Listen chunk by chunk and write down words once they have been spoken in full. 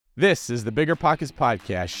This is the Bigger Pockets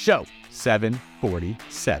Podcast, show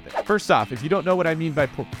 747. First off, if you don't know what I mean by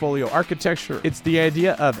portfolio architecture, it's the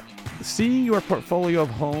idea of seeing your portfolio of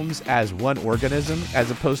homes as one organism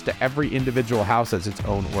as opposed to every individual house as its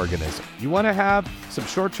own organism. You want to have some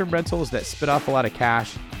short-term rentals that spit off a lot of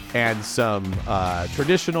cash and some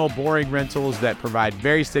traditional, boring rentals that provide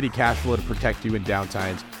very steady cash flow to protect you in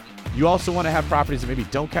downtimes. You also want to have properties that maybe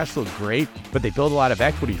don't cash flow great, but they build a lot of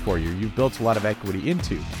equity for you. You've built a lot of equity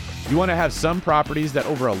into. You want to have some properties that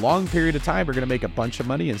over a long period of time are going to make a bunch of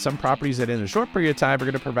money, and some properties that in a short period of time are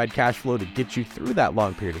going to provide cash flow to get you through that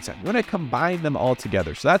long period of time. You want to combine them all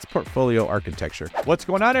together. So that's portfolio architecture. What's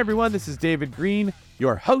going on, everyone? This is David Greene,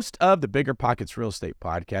 your host of the Bigger Pockets Real Estate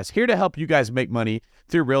Podcast, here to help you guys make money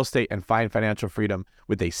through real estate and find financial freedom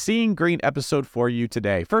with a Seeing Green episode for you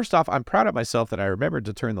today. First off, I'm proud of myself that I remembered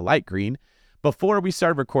to turn the light green before we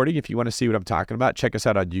started recording. If you want to see what I'm talking about, check us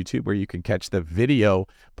out on YouTube where you can catch the video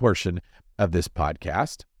portion of this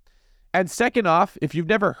podcast. And second off, if you've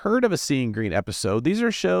never heard of a Seeing Green episode, these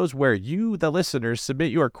are shows where you, the listeners,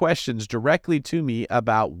 submit your questions directly to me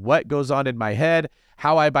about what goes on in my head,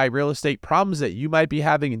 how I buy real estate, problems that you might be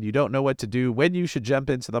having and you don't know what to do, when you should jump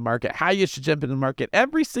into the market, how you should jump into the market,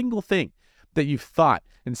 every single thing that you've thought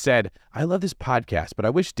and said, I love this podcast, but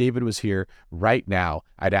I wish David was here right now.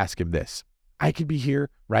 I'd ask him this. I could be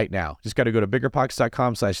here right now. Just got to go to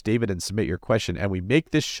biggerpockets.com/David and submit your question. And we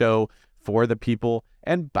make this show for the people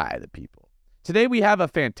and by the people. Today we have a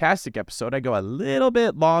fantastic episode. I go a little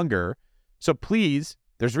bit longer. So please,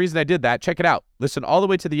 there's a reason I did that. Check it out. Listen all the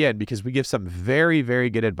way to the end because we give some very,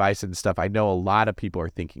 very good advice and stuff I know a lot of people are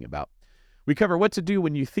thinking about. We cover what to do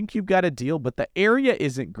when you think you've got a deal, but the area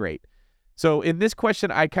isn't great. So in this question,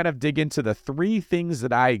 I kind of dig into the three things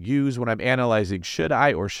that I use when I'm analyzing should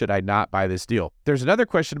I or should I not buy this deal. There's another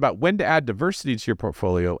question about when to add diversity to your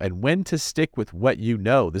portfolio and when to stick with what you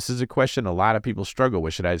know. This is a question a lot of people struggle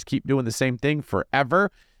with. Should I just keep doing the same thing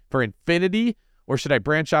forever, for infinity, or should I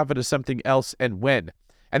branch off into something else and when?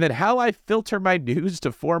 And then how I filter my news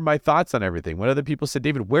to form my thoughts on everything. One other people said,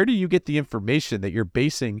 David, where do you get the information that you're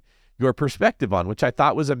basing your perspective on, which I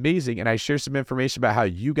thought was amazing. And I share some information about how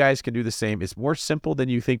you guys can do the same. It's more simple than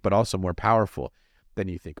you think, but also more powerful than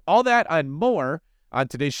you think. All that and more on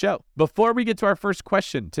today's show. Before we get to our first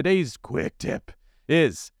question, today's quick tip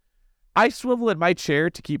is I swivel in my chair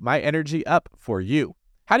to keep my energy up for you.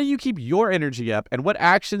 How do you keep your energy up and what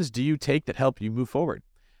actions do you take that help you move forward?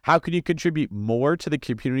 How can you contribute more to the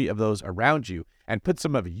community of those around you and put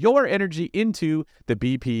some of your energy into the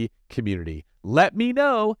BP community? Let me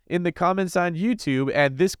know in the comments on YouTube,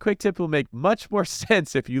 and this quick tip will make much more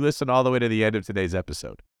sense if you listen all the way to the end of today's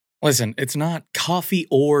episode. Listen, it's not coffee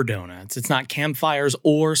or donuts. It's not campfires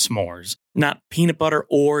or s'mores. Not peanut butter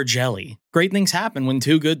or jelly. Great things happen when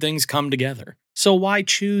two good things come together. So why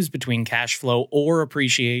choose between cash flow or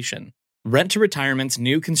appreciation? Rent to Retirement's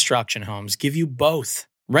new construction homes give you both.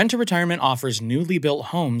 Rent to Retirement offers newly built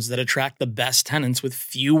homes that attract the best tenants with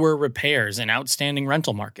fewer repairs and outstanding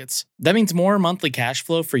rental markets. That means more monthly cash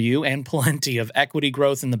flow for you and plenty of equity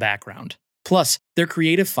growth in the background. Plus, their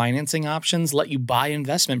creative financing options let you buy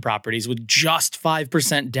investment properties with just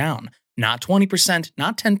 5% down. Not 20%,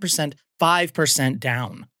 not 10%, 5%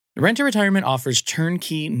 down. Rent to Retirement offers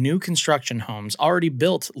turnkey new construction homes already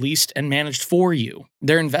built, leased, and managed for you.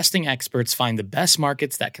 Their investing experts find the best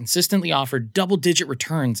markets that consistently offer double-digit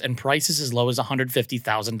returns and prices as low as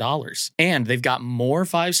 $150,000. And they've got more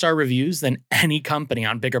 5-star reviews than any company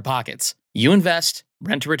on Bigger Pockets. You invest,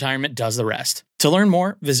 Rent to Retirement does the rest. To learn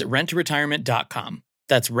more, visit renttoretirement.com.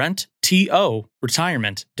 That's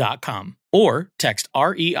renttoretirement.com. Or text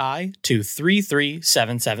REI to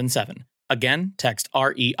 33777. Again, text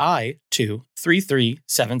REI to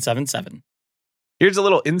 33777. Here's a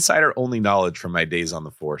little insider-only knowledge from my days on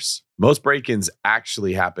the force. Most break-ins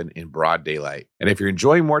actually happen in broad daylight. And if you're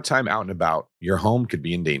enjoying more time out and about, your home could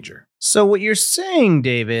be in danger. So what you're saying,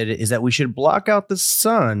 David, is that we should block out the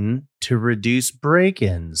sun to reduce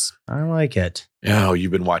break-ins. I like it. Oh,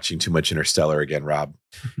 you've been watching too much Interstellar again, Rob.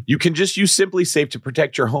 You can just use Simply Safe to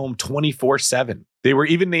protect your home 24/7. They were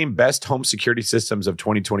even named Best Home Security Systems of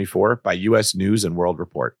 2024 by U.S. News and World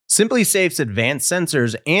Report. Simply Safe's advanced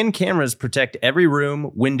sensors and cameras protect every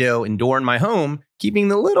room, window, and door in my home, keeping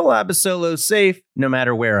the little Abasolo safe no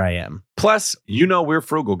matter where I am. Plus, you know we're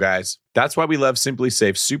frugal, guys. That's why we love Simply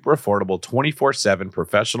Safe's super affordable 24/7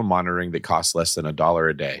 professional monitoring that costs less than $1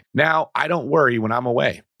 a day. Now, I don't worry when I'm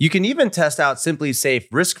away. You can even test out Simply Safe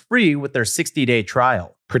risk-free with their 60-day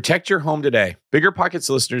trial. Protect your home today. Bigger Pockets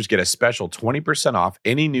listeners get a special 20% off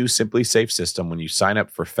any new Simply Safe system when you sign up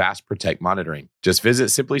for Fast Protect monitoring. Just visit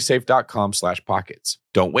simplysafe.com/pockets.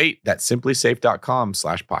 Don't wait. That's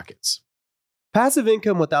simplysafe.com/pockets. Passive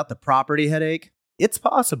income without the property headache? It's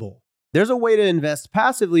possible. There's a way to invest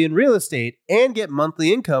passively in real estate and get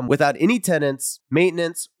monthly income without any tenants,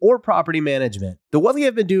 maintenance, or property management. The Wealthy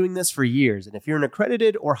have been doing this for years, and if you're an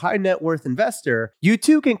accredited or high net worth investor, you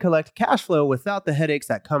too can collect cash flow without the headaches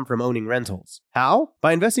that come from owning rentals. How?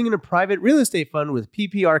 By investing in a private real estate fund with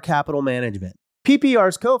PPR Capital Management.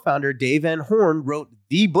 PPR's co-founder Dave Van Horn wrote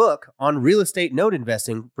the book on real estate note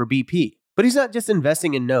investing for BP. But he's not just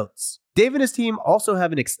investing in notes. Dave and his team also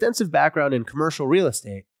have an extensive background in commercial real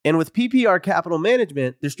estate. And with PPR Capital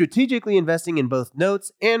Management, they're strategically investing in both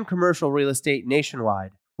notes and commercial real estate nationwide.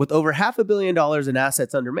 With over $500 million in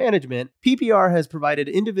assets under management, PPR has provided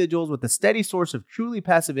individuals with a steady source of truly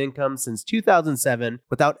passive income since 2007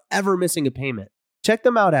 without ever missing a payment. Check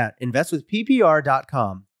them out at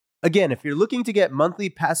investwithppr.com. Again, if you're looking to get monthly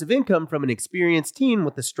passive income from an experienced team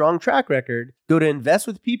with a strong track record, go to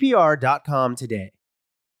investwithppr.com today.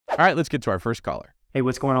 All right, let's get to our first caller. Hey,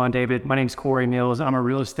 what's going on, David? My name's Corey Mills. I'm a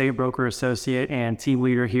real estate broker associate and team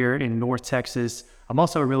leader here in North Texas. I'm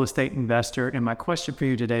also a real estate investor, and my question for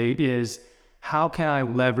you today is, how can I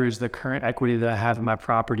leverage the current equity that I have in my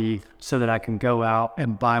property so that I can go out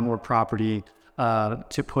and buy more property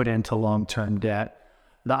to put into long-term debt?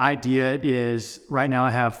 The idea is right now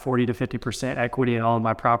I have 40 to 50% equity in all of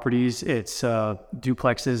my properties. It's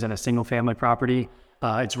duplexes and a single family property.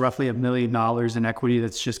 It's roughly $1 million in equity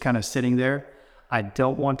that's just kind of sitting there. I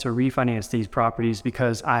don't want to refinance these properties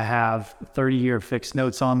because I have 30-year fixed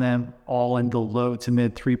notes on them, all in the low to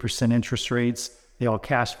mid 3% interest rates. They all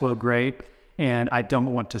cash flow great, and I don't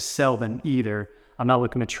want to sell them either. I'm not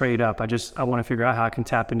looking to trade up. I want to figure out how I can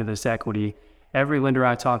tap into this equity. Every lender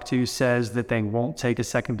I talk to says that they won't take a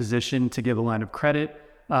second position to give a line of credit.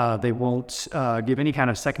 They won't give any kind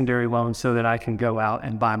of secondary loan so that I can go out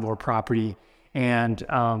and buy more property. And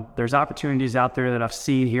there's opportunities out there that I've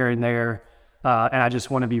seen here and there. And I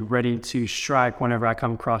just want to be ready to strike whenever I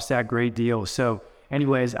come across that great deal. So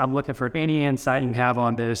anyways, I'm looking for any insight you have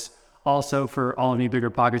on this. Also, for all of you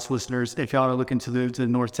Bigger Pockets listeners, if y'all are looking to move to the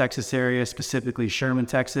North Texas area, specifically Sherman,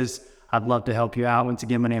 Texas, I'd love to help you out. Once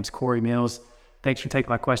again, my name's Corey Mills. Thanks for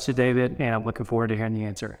taking my question, David, and I'm looking forward to hearing the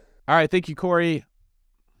answer. All right, thank you, Corey.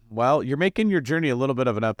 Well, you're making your journey a little bit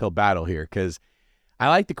of an uphill battle here because I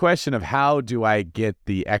like the question of how do I get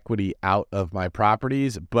the equity out of my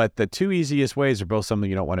properties, but the two easiest ways are both something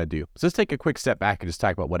you don't want to do. So let's take a quick step back and just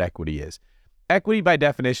talk about what equity is. Equity, by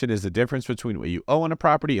definition, is the difference between what you owe on a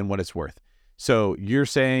property and what it's worth. So you're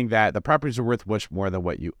saying that the properties are worth much more than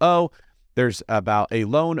what you owe. There's about a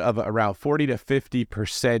loan of around 40 to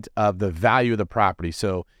 50% of the value of the property.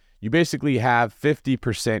 So you basically have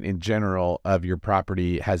 50% in general of your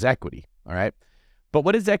property has equity, all right? But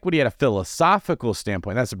what is equity at a philosophical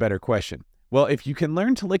standpoint? That's a better question. Well, if you can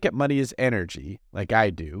learn to look at money as energy, like I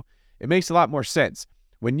do, it makes a lot more sense.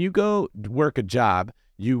 When you go work a job,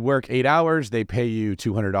 you work 8 hours, they pay you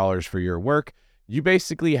 $200 for your work. You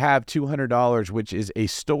basically have $200, which is a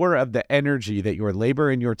store of the energy that your labor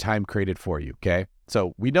and your time created for you, okay?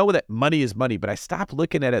 So we know that money is money, but I stopped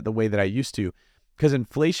looking at it the way that I used to because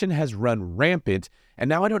inflation has run rampant, and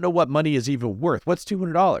now I don't know what money is even worth. What's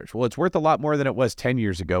 $200? Well, it's worth a lot more than it was 10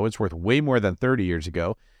 years ago. It's worth way more than 30 years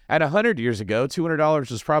ago. And 100 years ago,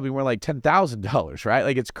 $200 was probably more like $10,000, right?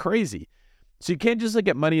 Like, it's crazy. So you can't just look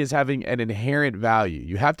at money as having an inherent value.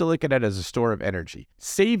 You have to look at it as a store of energy.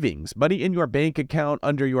 Savings, money in your bank account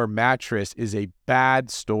under your mattress, is a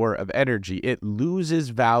bad store of energy. It loses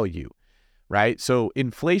value, right? So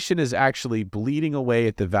inflation is actually bleeding away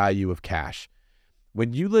at the value of cash.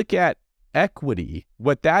 When you look at equity,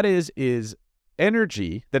 what that is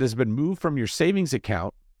energy that has been moved from your savings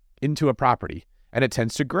account into a property. And it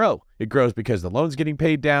tends to grow. It grows because the loan's getting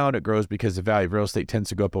paid down. It grows because the value of real estate tends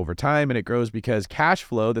to go up over time. And it grows because cash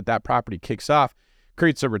flow that property kicks off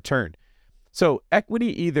creates a return. So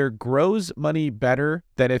equity either grows money better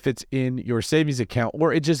than if it's in your savings account,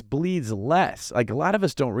 or it just bleeds less. Like, a lot of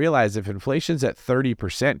us don't realize if inflation's at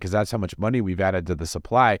 30%, because that's how much money we've added to the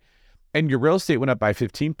supply, and your real estate went up by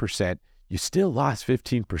 15%, you still lost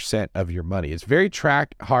 15% of your money. It's very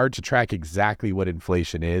hard to track exactly what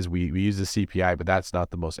inflation is. We use the CPI, but that's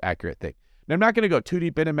not the most accurate thing. And I'm not going to go too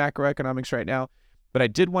deep into macroeconomics right now, but I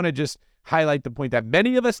did want to just highlight the point that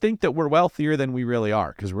many of us think that we're wealthier than we really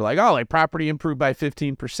are, because we're like, oh, my property improved by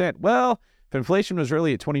 15%. Well, if inflation was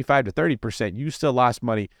really at 25 to 30%, you still lost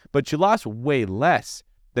money, but you lost way less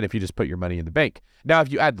than if you just put your money in the bank. Now,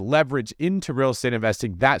 if you add leverage into real estate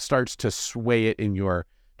investing, that starts to sway it in your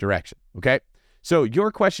direction. Okay. So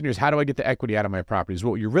your question is, how do I get the equity out of my properties?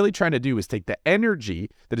 What you're really trying to do is take the energy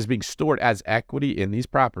that is being stored as equity in these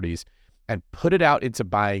properties and put it out into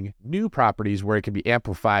buying new properties where it can be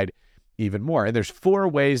amplified even more. And there's 4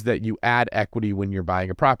 ways that you add equity when you're buying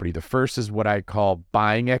a property. The first is what I call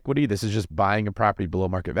buying equity. This is just buying a property below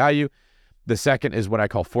market value. The second is what I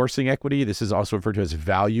call forcing equity. This is also referred to as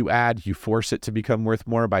value add. You force it to become worth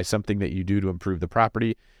more by something that you do to improve the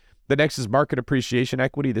property. The next is market appreciation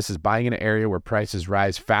equity. This is buying in an area where prices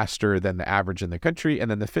rise faster than the average in the country. And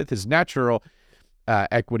then the fifth is natural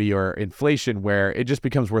equity or inflation, where it just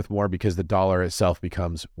becomes worth more because the dollar itself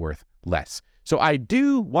becomes worth less. So I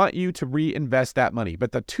do want you to reinvest that money.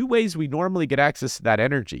 But the 2 ways we normally get access to that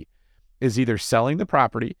energy is either selling the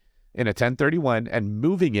property in a 1031 and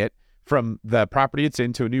moving it from the property it's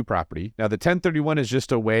in to a new property. Now, the 1031 is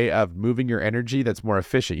just a way of moving your energy that's more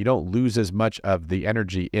efficient. You don't lose as much of the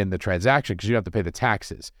energy in the transaction because you don't have to pay the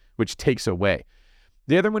taxes, which takes away.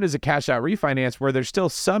 The other one is a cash out refinance, where there's still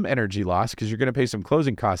some energy loss because you're going to pay some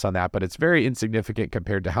closing costs on that, but it's very insignificant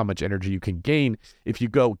compared to how much energy you can gain if you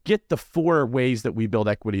go get the 4 ways that we build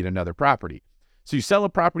equity in another property. So you sell a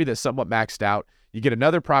property that's somewhat maxed out, you get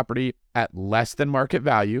another property at less than market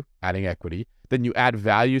value, adding equity. Then you add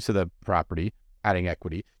value to the property, adding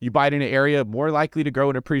equity. You buy it in an area more likely to grow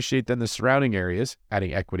and appreciate than the surrounding areas,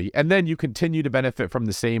 adding equity. And then you continue to benefit from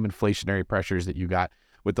the same inflationary pressures that you got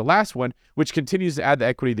with the last one, which continues to add the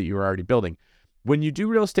equity that you were already building. When you do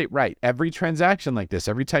real estate right, every transaction like this,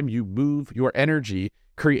 every time you move your energy,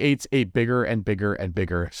 creates a bigger and bigger and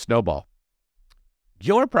bigger snowball.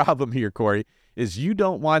 Your problem here, Corey, is you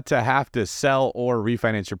don't want to have to sell or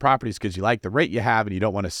refinance your properties because you like the rate you have and you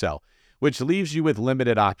don't want to sell, which leaves you with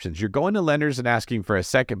limited options. You're going to lenders and asking for a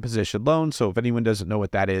second position loan. So if anyone doesn't know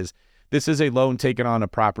what that is, this is a loan taken on a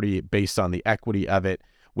property based on the equity of it,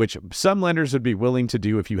 which some lenders would be willing to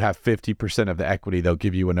do. If you have 50% of the equity, they'll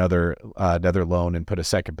give you another loan and put a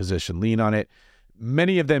second position lien on it.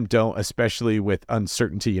 Many of them don't, especially with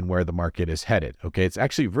uncertainty in where the market is headed. Okay, it's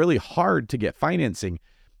actually really hard to get financing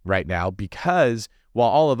right now because while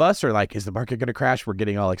all of us are like, is the market going to crash? We're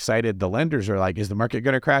getting all excited. The lenders are like, is the market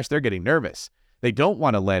going to crash? They're getting nervous. They don't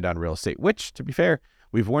want to lend on real estate, which, to be fair,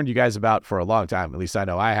 we've warned you guys about for a long time. At least I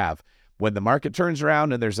know I have. When the market turns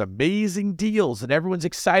around and there's amazing deals and everyone's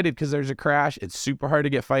excited because there's a crash, it's super hard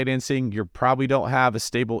to get financing. You probably don't have a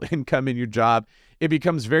stable income in your job. It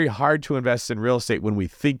becomes very hard to invest in real estate when we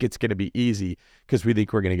think it's going to be easy because we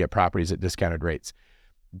think we're going to get properties at discounted rates.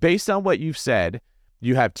 Based on what you've said,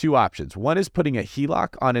 you have 2 options. One is putting a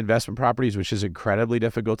HELOC on investment properties, which is incredibly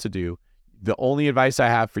difficult to do. The only advice I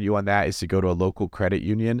have for you on that is to go to a local credit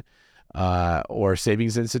union or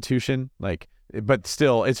savings institution. But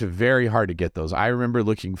still, it's very hard to get those. I remember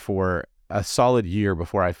looking for a solid year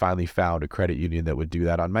before I finally found a credit union that would do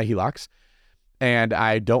that on my HELOCs. And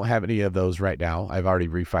I don't have any of those right now. I've already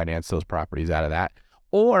refinanced those properties out of that.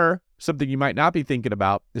 Or something you might not be thinking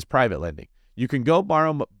about is private lending. You can go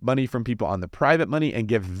borrow money from people on the private money and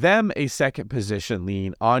give them a second position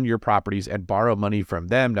lien on your properties and borrow money from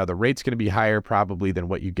them. Now, the rate's going to be higher probably than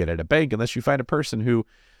what you get at a bank, unless you find a person who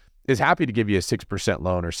is happy to give you a 6%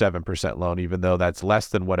 loan or 7% loan, even though that's less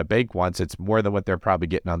than what a bank wants. It's more than what they're probably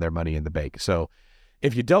getting on their money in the bank. So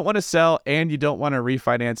if you don't want to sell and you don't want to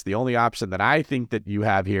refinance, the only option that I think that you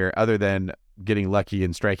have here, other than getting lucky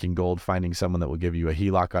and striking gold, finding someone that will give you a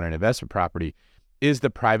HELOC on an investment property, is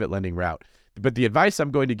the private lending route. But the advice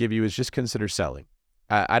I'm going to give you is just consider selling.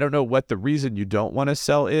 I don't know what the reason you don't want to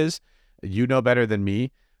sell is. You know better than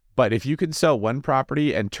me. But if you can sell one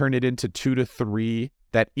property and turn it into 2 to 3,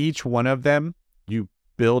 that each one of them, you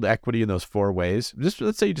build equity in those 4 ways.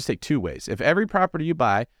 Let's say you just take 2 ways. If every property you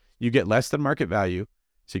buy, you get less than market value,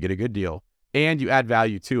 so you get a good deal, and you add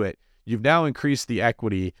value to it, you've now increased the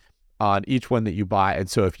equity on each one that you buy. And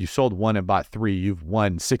so if you sold 1 and bought 3, you've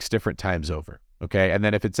won 6 different times over. Okay. And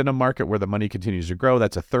then if it's in a market where the money continues to grow,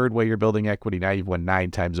 that's a 3rd way you're building equity. Now you've won 9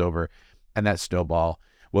 times over, and that snowball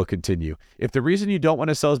will continue. If the reason you don't want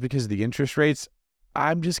to sell is because of the interest rates,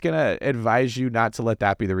 I'm just going to advise you not to let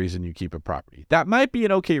that be the reason you keep a property. That might be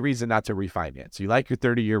an okay reason not to refinance. You like your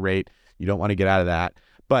 30-year rate. You don't want to get out of that.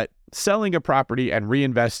 But selling a property and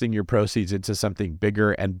reinvesting your proceeds into something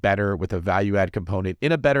bigger and better with a value add component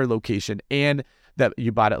in a better location and that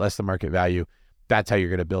you bought at less than market value, that's how you're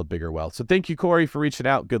going to build bigger wealth. So thank you, Corey, for reaching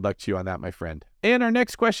out. Good luck to you on that, my friend. And our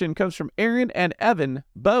next question comes from Aaron and Evan,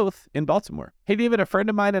 both in Baltimore. Hey, David, a friend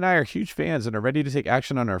of mine and I are huge fans and are ready to take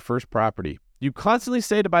action on our first property. You constantly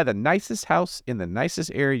say to buy the nicest house in the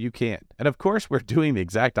nicest area you can. And of course, we're doing the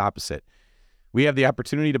exact opposite. We have the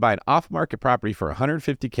opportunity to buy an off-market property for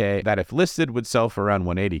 $150K that, if listed, would sell for around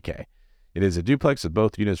 $180K. It is a duplex with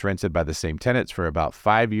both units rented by the same tenants for about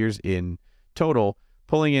 5 years in total,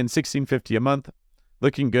 pulling in $1,650 a month,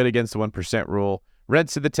 looking good against the 1% rule.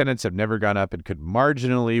 Rents to the tenants have never gone up and could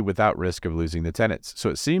marginally without risk of losing the tenants. So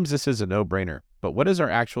it seems this is a no-brainer. But what is our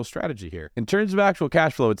actual strategy here? In terms of actual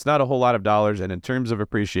cash flow, it's not a whole lot of dollars. And in terms of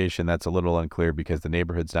appreciation, that's a little unclear because the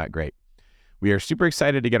neighborhood's not great. We are super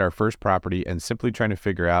excited to get our first property and simply trying to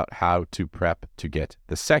figure out how to prep to get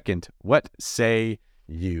the second. What say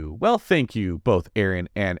you? Well, thank you, both Aaron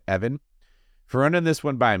and Evan, for running this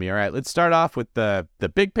one by me. All right, let's start off with the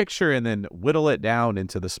big picture and then whittle it down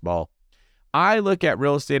into the small. I look at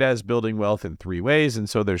real estate as building wealth in 3 ways, and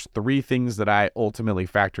so there's 3 things that I ultimately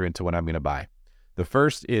factor into when I'm going to buy. The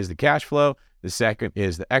first is the cash flow, the second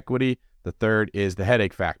is the equity, the third is the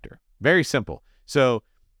headache factor. Very simple. So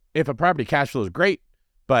if a property cash flow is great,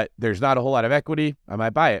 but there's not a whole lot of equity, I might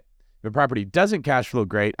buy it. If a property doesn't cash flow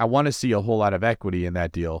great, I want to see a whole lot of equity in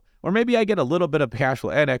that deal. Or maybe I get a little bit of cash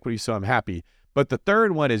flow and equity, so I'm happy. But the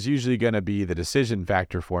third one is usually going to be the decision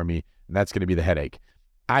factor for me, and that's going to be the headache.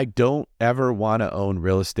 I don't ever want to own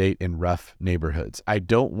real estate in rough neighborhoods. I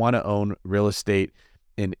don't want to own real estate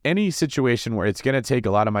in any situation where it's going to take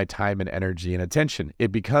a lot of my time and energy and attention.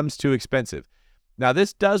 It becomes too expensive. Now,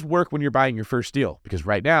 this does work when you're buying your first deal because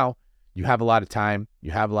right now you have a lot of time,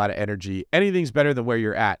 you have a lot of energy. Anything's better than where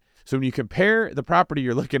you're at. So when you compare the property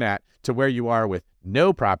you're looking at to where you are with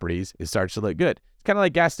no properties, it starts to look good. It's kind of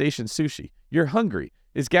like gas station sushi. You're hungry.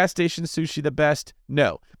 Is gas station sushi the best?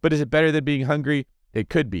 No. But is it better than being hungry? It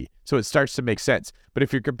could be. So it starts to make sense. But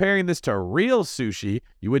if you're comparing this to real sushi,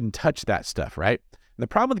 you wouldn't touch that stuff, right? And the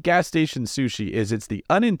problem with gas station sushi is it's the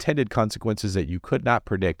unintended consequences that you could not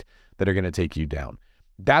predict that are going to take you down.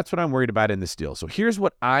 That's what I'm worried about in this deal. So here's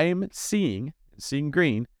what I'm seeing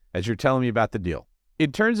Greene as you're telling me about the deal.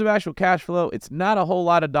 In terms of actual cash flow, it's not a whole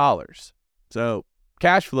lot of dollars. So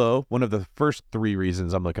cash flow, one of the first 3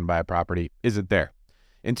 reasons I'm looking to buy a property, isn't there.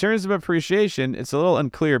 In terms of appreciation, it's a little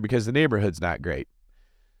unclear because the neighborhood's not great.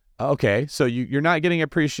 Okay, so you're not getting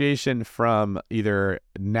appreciation from either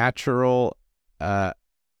natural,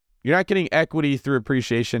 you're not getting equity through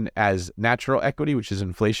appreciation as natural equity, which is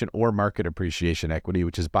inflation, or market appreciation equity,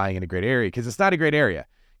 which is buying in a great area, because it's not a great area.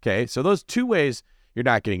 Okay, so those 2 ways you're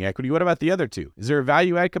not getting equity. What about the other 2? Is there a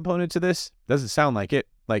value add component to this? Doesn't sound like it.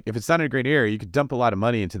 Like if it's not in a great area, you could dump a lot of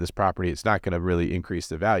money into this property. It's not going to really increase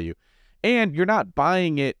the value. And you're not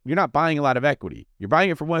buying a lot of equity. You're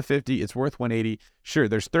buying it for $150, it's worth $180. Sure,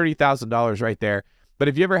 there's $30,000 right there. But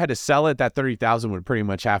if you ever had to sell it, that $30,000 would pretty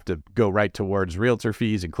much have to go right towards realtor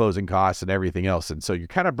fees and closing costs and everything else. And so you're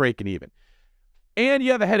kind of breaking even. And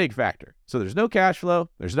you have a headache factor. So there's no cash flow,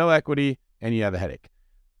 there's no equity, and you have a headache.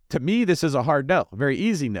 To me, this is a hard no, a very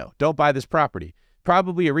easy no. Don't buy this property.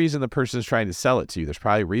 Probably a reason the person is trying to sell it to you. There's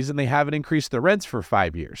probably a reason they haven't increased the rents for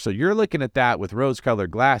 5 years. So you're looking at that with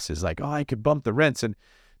rose-colored glasses, like, oh, I could bump the rents and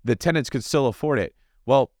the tenants could still afford it.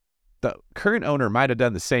 Well, the current owner might have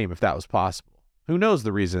done the same if that was possible. Who knows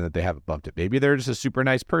the reason that they haven't bumped it? Maybe they're just a super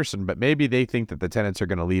nice person, but maybe they think that the tenants are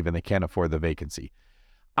going to leave and they can't afford the vacancy.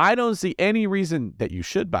 I don't see any reason that you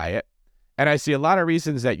should buy it, and I see a lot of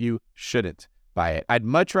reasons that you shouldn't buy it. I'd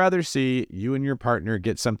much rather see you and your partner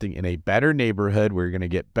get something in a better neighborhood where you're going to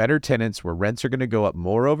get better tenants, where rents are going to go up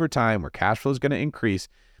more over time, where cash flow is going to increase,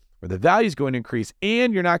 where the value is going to increase,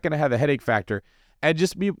 and you're not going to have a headache factor, and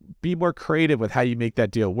just be more creative with how you make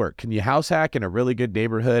that deal work. Can you house hack in a really good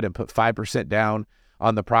neighborhood and put 5% down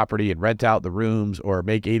on the property and rent out the rooms, or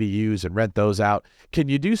make ADUs and rent those out? Can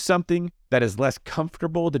you do something that is less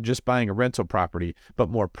comfortable than just buying a rental property, but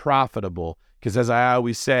more profitable? Because as I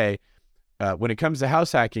always say, when it comes to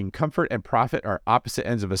house hacking, comfort and profit are opposite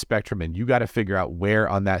ends of a spectrum, and you got to figure out where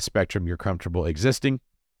on that spectrum you're comfortable existing.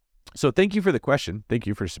 So thank you for the question. Thank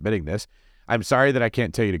you for submitting this. I'm sorry that I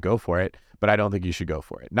can't tell you to go for it, but I don't think you should go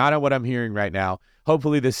for it. Not on what I'm hearing right now.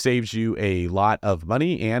 Hopefully this saves you a lot of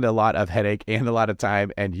money and a lot of headache and a lot of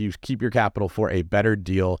time, and you keep your capital for a better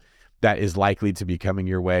deal that is likely to be coming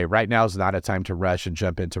your way. Right now is not a time to rush and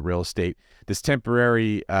jump into real estate. This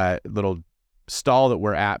temporary little stall that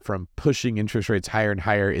we're at from pushing interest rates higher and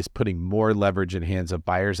higher is putting more leverage in hands of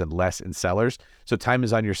buyers and less in sellers. So time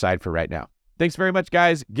is on your side for right now. Thanks very much,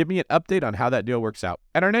 guys. Give me an update on how that deal works out.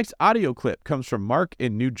 And our next audio clip comes from Mark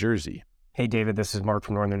in New Jersey. Hey, David, this is Mark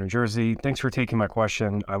from Northern New Jersey. Thanks for taking my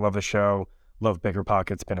question. I love the show. Love Bigger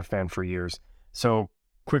Pockets. Been a fan for years. So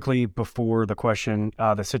quickly before the question,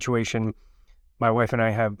 the situation, my wife and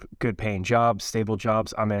I have good paying jobs, stable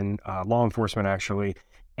jobs. I'm in law enforcement actually,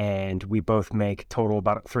 and we both make total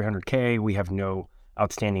about $300K. We have no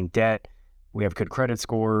outstanding debt. We have good credit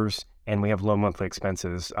scores, and we have low monthly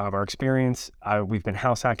expenses. Our experience, we've been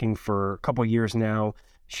house hacking for a couple of years now,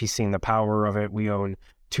 She's seen the power of it. We own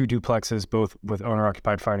 2 duplexes, both with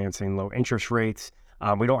owner-occupied financing, low interest rates.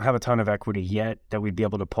 We don't have a ton of equity yet that we'd be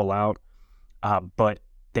able to pull out, but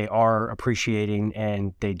they are appreciating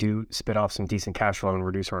and they do spit off some decent cash flow and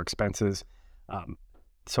reduce our expenses.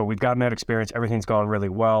 So we've gotten that experience. Everything's gone really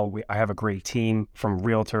well. I have a great team from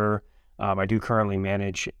realtor. I do currently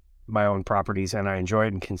manage my own properties and I enjoy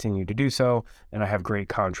it and continue to do so. And I have great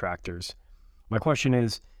contractors. My question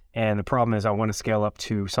is, and the problem is I want to scale up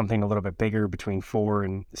to something a little bit bigger, between 4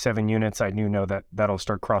 and 7 units. I do know that that'll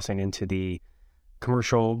start crossing into the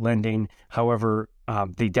commercial lending. However,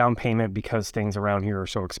 the down payment, because things around here are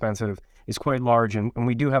so expensive, is quite large. And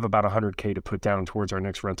we do have about $100K to put down towards our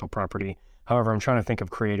next rental property. However, I'm trying to think of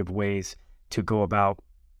creative ways to go about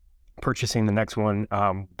purchasing the next one.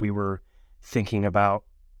 We were thinking about,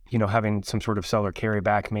 having some sort of seller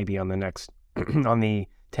carryback maybe on the next, on the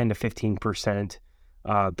 10 to 15%.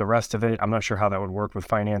 The rest of it, I'm not sure how that would work with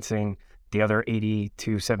financing the other 80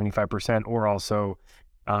 to 75%, or also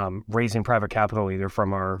raising private capital either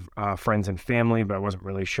from our friends and family, but I wasn't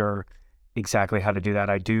really sure exactly how to do that.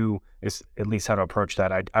 Is at least how to approach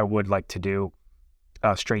that. I would like to do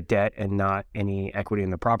straight debt and not any equity in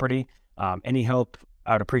the property. Any help,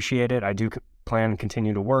 I'd appreciate it. I do plan to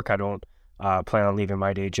continue to work. I don't plan on leaving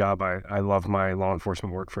my day job. I love my law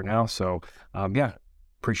enforcement work for now. So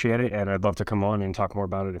appreciate it. And I'd love to come on and talk more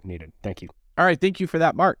about it if needed. Thank you. All right. Thank you for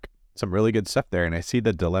that, Mark. Some really good stuff there. And I see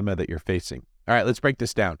the dilemma that you're facing. All right, let's break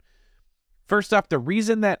this down. First off, the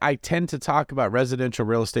reason that I tend to talk about residential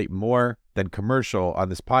real estate more than commercial on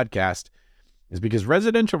this podcast is because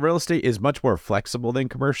residential real estate is much more flexible than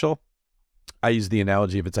commercial. I use the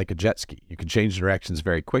analogy of it's like a jet ski. You can change directions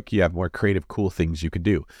very quick. You have more creative, cool things you can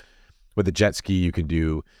do. With a jet ski, you can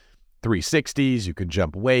do 360s, you can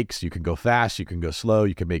jump wakes, you can go fast, you can go slow,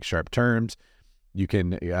 you can make sharp turns. You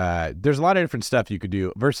can, there's a lot of different stuff you could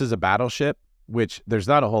do versus a battleship, which there's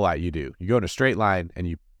not a whole lot you do. You go in a straight line and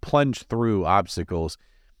you plunge through obstacles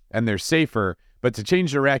and they're safer, but to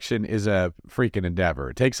change direction is a freaking endeavor.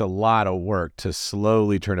 It takes a lot of work to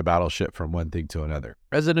slowly turn a battleship from one thing to another.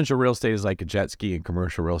 Residential real estate is like a jet ski and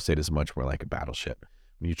commercial real estate is much more like a battleship.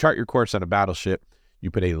 When you chart your course on a battleship, you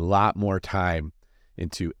put a lot more time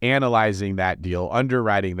into analyzing that deal,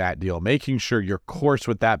 underwriting that deal, making sure your course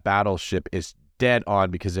with that battleship is dead on,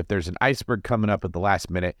 because if there's an iceberg coming up at the last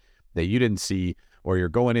minute that you didn't see, or you're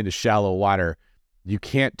going into shallow water, you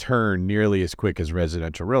can't turn nearly as quick as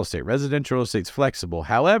residential real estate. Residential real estate's flexible.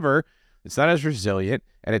 However, it's not as resilient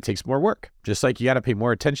and it takes more work. Just like you got to pay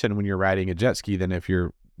more attention when you're riding a jet ski than if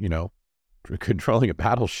you're, controlling a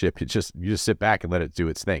battleship. You just sit back and let it do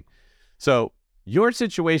its thing. So your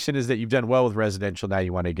situation is that you've done well with residential. Now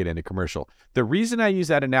you want to get into commercial. The reason I use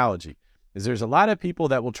that analogy is there's a lot of people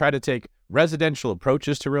that will try to take residential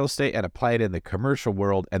approaches to real estate and apply it in the commercial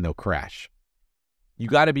world, and they'll crash. You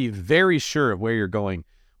got to be very sure of where you're going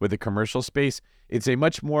with the commercial space. It's a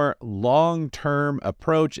much more long-term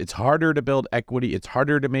approach. It's harder to build equity. It's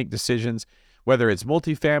harder to make decisions, whether it's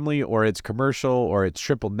multifamily or it's commercial or it's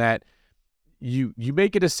triple net. You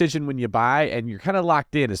make a decision when you buy, and you're kind of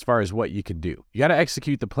locked in as far as what you can do. You got to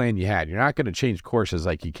execute the plan you had. You're not going to change courses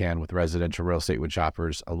like you can with residential real estate, which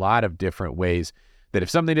offers a lot of different ways that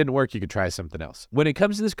if something didn't work, you could try something else. When it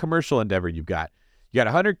comes to this commercial endeavor you got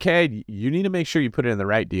 $100K, you need to make sure you put it in the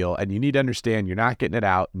right deal, and you need to understand you're not getting it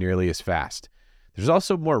out nearly as fast. There's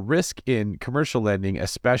also more risk in commercial lending,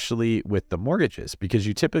 especially with the mortgages, because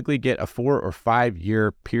you typically get a 4 or 5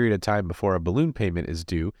 year period of time before a balloon payment is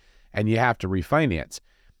due, and you have to refinance.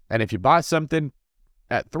 And if you bought something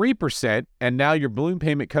at 3% and now your balloon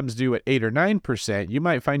payment comes due at 8 or 9%, you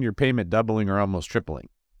might find your payment doubling or almost tripling.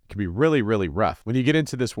 It can be really, really rough when you get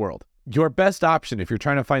into this world. Your best option, if you're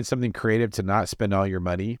trying to find something creative to not spend all your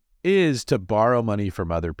money, is to borrow money from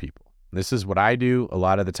other people. This is what I do a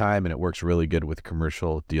lot of the time, and it works really good with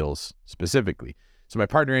commercial deals specifically. So my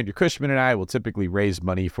partner, Andrew Cushman, and I will typically raise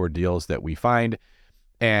money for deals that we find,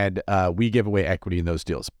 and we give away equity in those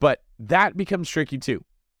deals. But that becomes tricky too.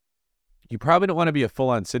 You probably don't want to be a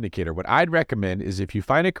full-on syndicator. What I'd recommend is if you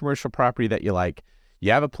find a commercial property that you like,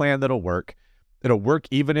 you have a plan that'll work. It'll work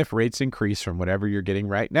even if rates increase from whatever you're getting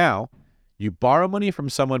right now. You borrow money from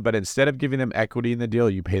someone, but instead of giving them equity in the deal,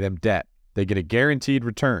 you pay them debt. They get a guaranteed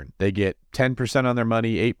return. They get 10% on their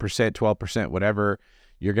money, 8%, 12%, whatever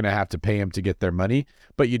you're going to have to pay them to get their money.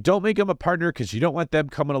 But you don't make them a partner because you don't want them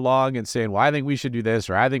coming along and saying, well, I think we should do this,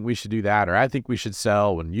 or I think we should do that, or I think we should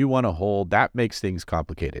sell when you want to hold. That makes things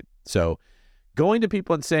complicated. So going to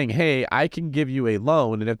people and saying, hey, I can give you a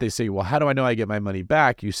loan. And if they say, well, how do I know I get my money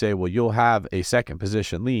back? You say, well, you'll have a second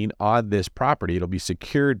position lien on this property. It'll be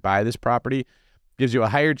secured by this property. Gives you a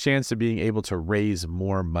higher chance of being able to raise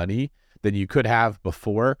more money than you could have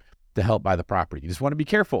before to help buy the property. You just want to be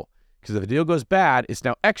careful, because if the deal goes bad, it's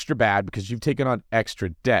now extra bad because you've taken on extra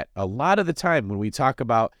debt. A lot of the time when we talk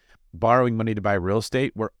about borrowing money to buy real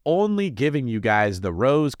estate, we're only giving you guys the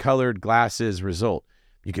rose-colored glasses result.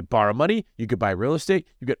 You could borrow money, you could buy real estate,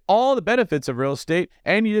 you get all the benefits of real estate,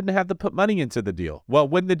 and you didn't have to put money into the deal. Well,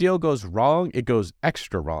 when the deal goes wrong, it goes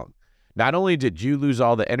extra wrong. Not only did you lose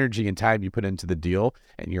all the energy and time you put into the deal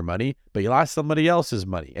and your money, but you lost somebody else's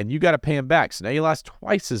money, and you got to pay them back. So now you lost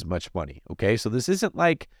twice as much money, okay? So this isn't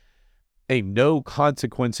like a no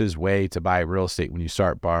consequences way to buy real estate when you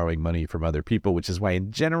start borrowing money from other people, which is why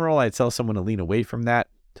in general, I tell someone to lean away from that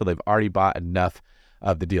till they've already bought enough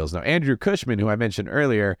of the deals. Now, Andrew Cushman, who I mentioned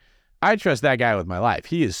earlier, I trust that guy with my life.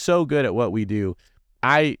 He is so good at what we do.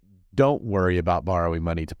 I don't worry about borrowing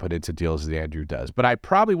money to put into deals as Andrew does, but I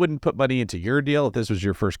probably wouldn't put money into your deal if this was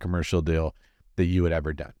your first commercial deal that you had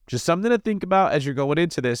ever done. Just something to think about as you're going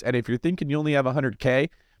into this. And if you're thinking you only have $100K,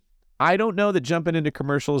 I don't know that jumping into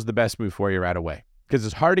commercial is the best move for you right away, because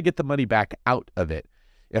it's hard to get the money back out of it.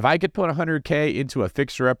 If I could put $100K into a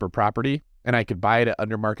fixer-upper property and I could buy it at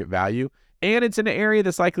under market value, and it's in an area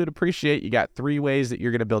that's likely to appreciate, you got 3 ways that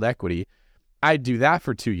you're going to build equity, I'd do that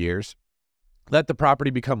for 2 years, let the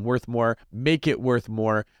property become worth more, make it worth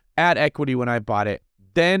more, add equity when I bought it.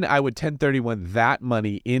 Then I would 1031 that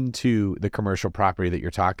money into the commercial property that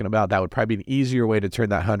you're talking about. That would probably be an easier way to turn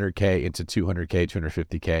that 100K into 200K,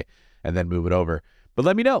 250K, and then move it over. But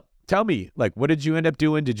let me know. Tell me, like, what did you end up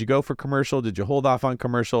doing? Did you go for commercial? Did you hold off on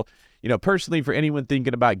commercial? You know, personally, for anyone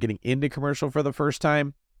thinking about getting into commercial for the first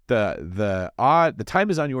time, the time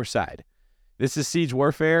is on your side. This is siege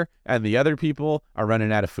warfare, and the other people are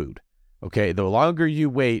running out of food. Okay, the longer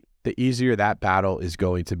you wait, the easier that battle is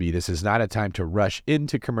going to be. This is not a time to rush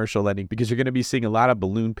into commercial lending, because you're going to be seeing a lot of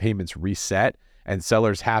balloon payments reset, and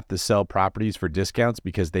sellers have to sell properties for discounts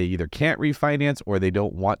because they either can't refinance or they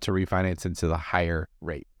don't want to refinance into the higher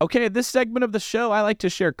rate. Okay, this segment of the show, I like to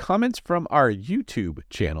share comments from our YouTube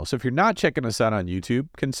channel. So if you're not checking us out on YouTube,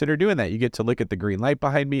 consider doing that. You get to look at the green light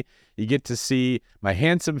behind me. You get to see my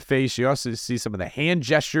handsome face. You also see some of the hand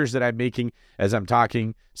gestures that I'm making as I'm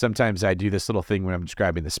talking. Sometimes I do this little thing when I'm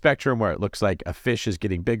describing the spectrum where it looks like a fish is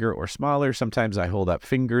getting bigger or smaller. Sometimes I hold up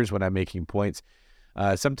fingers when I'm making points.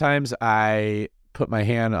 Sometimes I put my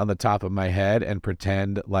hand on the top of my head and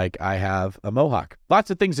pretend like I have a mohawk. Lots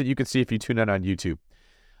of things that you can see if you tune in on YouTube.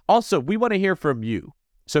 Also, we want to hear from you.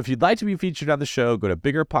 So if you'd like to be featured on the show, go to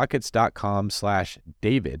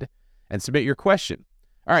biggerpockets.com/David and submit your question.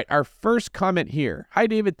 All right, our first comment here. Hi,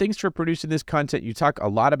 David. Thanks for producing this content. You talk a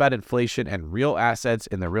lot about inflation and real assets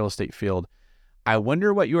in the real estate field. I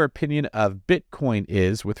wonder what your opinion of Bitcoin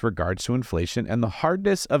is with regards to inflation and the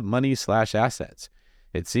hardness of money/assets.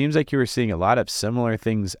 It seems like you were seeing a lot of similar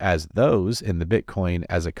things as those in the Bitcoin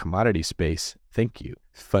as a commodity space. Thank you.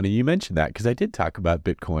 Funny you mentioned that, because I did talk about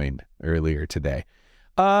Bitcoin earlier today.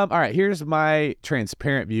 All right, here's my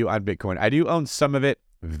transparent view on Bitcoin. I do own some of it,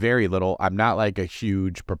 very little. I'm not like a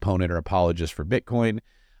huge proponent or apologist for Bitcoin.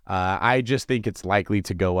 I just think it's likely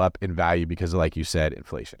to go up in value because of, like you said,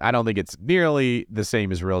 inflation. I don't think it's nearly the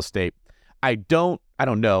same as real estate. I don't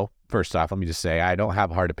know. First off, let me just say I don't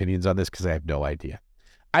have hard opinions on this because I have no idea.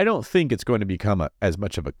 I don't think it's going to become as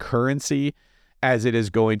much of a currency as it is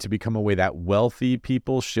going to become a way that wealthy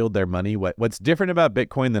people shield their money. What's different about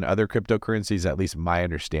Bitcoin than other cryptocurrencies, at least my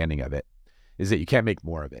understanding of it, is that you can't make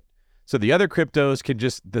more of it. So the other cryptos can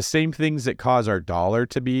just, the same things that cause our dollar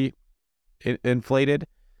to be inflated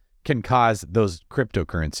can cause those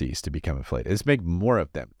cryptocurrencies to become inflated. Let's make more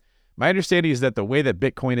of them. My understanding is that the way that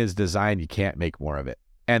Bitcoin is designed, you can't make more of it.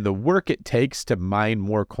 And the work it takes to mine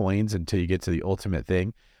more coins until you get to the ultimate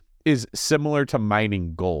thing is similar to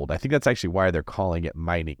mining gold. I think that's actually why they're calling it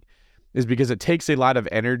mining, is because it takes a lot of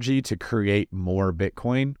energy to create more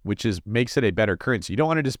Bitcoin, which makes it a better currency. You don't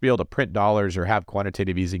want to just be able to print dollars or have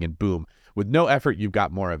quantitative easing and boom, with no effort, you've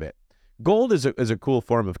got more of it. Gold is a cool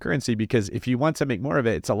form of currency because if you want to make more of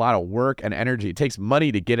it, it's a lot of work and energy. It takes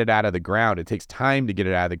money to get it out of the ground. It takes time to get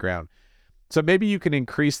it out of the ground. So maybe you can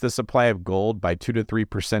increase the supply of gold by 2 to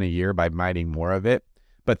 3% a year by mining more of it.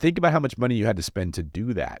 But think about how much money you had to spend to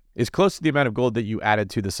do that. It's close to the amount of gold that you added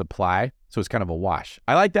to the supply. So it's kind of a wash.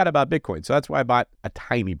 I like that about Bitcoin. So that's why I bought a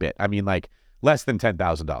tiny bit. I mean, like less than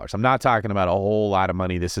 $10,000. I'm not talking about a whole lot of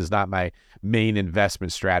money. This is not my main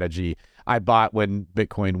investment strategy. I bought when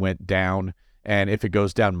Bitcoin went down. And if it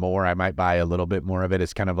goes down more, I might buy a little bit more of it.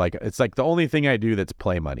 It's kind of like, it's like the only thing I do that's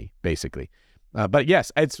play money, basically. But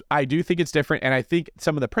yes, I do think it's different. And I think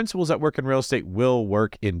some of the principles that work in real estate will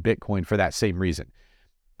work in Bitcoin for that same reason.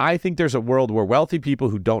 I think there's a world where wealthy people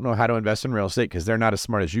who don't know how to invest in real estate because they're not as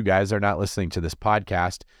smart as you guys, they're not listening to this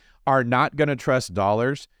podcast, are not going to trust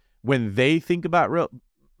dollars. When they think about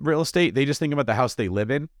real estate, they just think about the house they live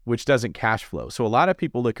in, which doesn't cash flow. So a lot of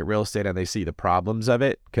people look at real estate and they see the problems of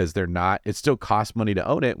it because it still costs money to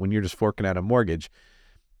own it when you're just forking out a mortgage.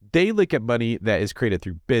 They look at money that is created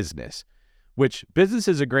through business, which business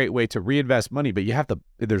is a great way to reinvest money, but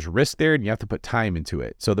there's risk there and you have to put time into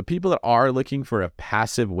it. So the people that are looking for a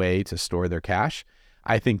passive way to store their cash,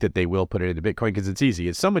 I think that they will put it into Bitcoin because it's easy.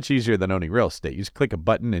 It's so much easier than owning real estate. You just click a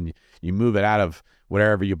button and you move it out of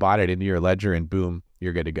wherever you bought it into your ledger and boom,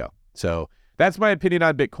 you're good to go. So that's my opinion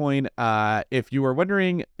on Bitcoin. If you were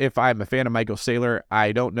wondering if I'm a fan of Michael Saylor,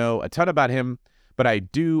 I don't know a ton about him, but I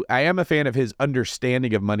am a fan of his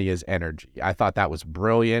understanding of money as energy. I thought that was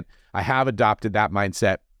brilliant. I have adopted that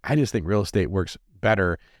mindset. I just think real estate works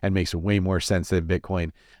better and makes way more sense than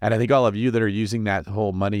Bitcoin. And I think all of you that are using that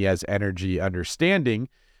whole money as energy understanding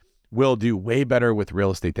will do way better with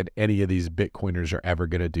real estate than any of these Bitcoiners are ever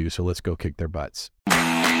going to do. So let's go kick their butts.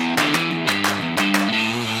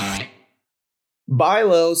 Buy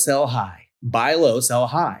low, sell high. Buy low, sell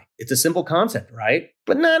high. It's a simple concept, right?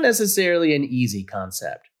 But not necessarily an easy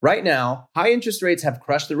concept. Right now, high interest rates have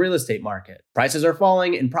crushed the real estate market. Prices are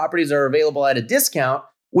falling and properties are available at a discount,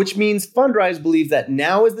 which means Fundrise believes that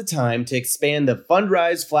now is the time to expand the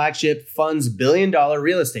Fundrise Flagship Fund's billion-dollar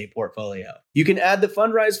real estate portfolio. You can add the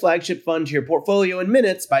Fundrise Flagship Fund to your portfolio in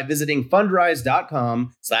minutes by visiting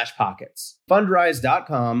fundrise.com/pockets.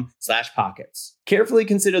 Fundrise.com/pockets. Carefully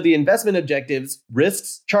consider the investment objectives,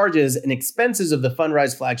 risks, charges, and expenses of the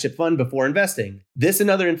Fundrise Flagship Fund before investing. This and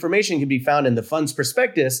other information can be found in the fund's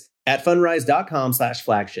prospectus at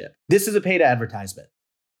fundrise.com/flagship. This is a paid advertisement.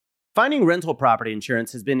 Finding rental property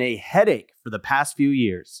insurance has been a headache for the past few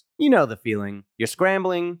years. You know the feeling. You're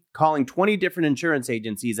scrambling, calling 20 different insurance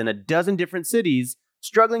agencies in a dozen different cities,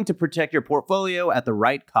 struggling to protect your portfolio at the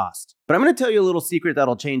right cost. But I'm going to tell you a little secret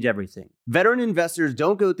that'll change everything. Veteran investors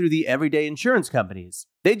don't go through the everyday insurance companies.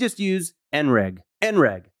 They just use NREG.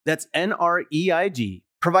 NREG, that's NREIG,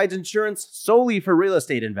 provides insurance solely for real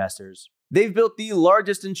estate investors. They've built the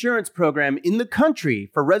largest insurance program in the country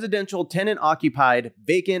for residential tenant-occupied,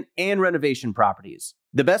 vacant, and renovation properties.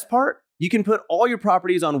 The best part? You can put all your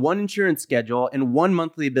properties on one insurance schedule and one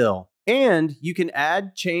monthly bill. And you can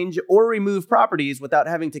add, change, or remove properties without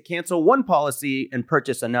having to cancel one policy and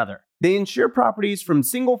purchase another. They insure properties from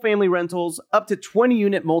single-family rentals up to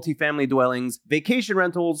 20-unit multifamily dwellings, vacation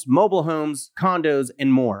rentals, mobile homes, condos,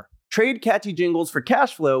 and more. Trade catchy jingles for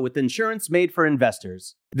cash flow with insurance made for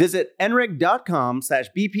investors. Visit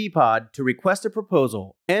nreg.com/bppod to request a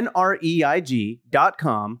proposal.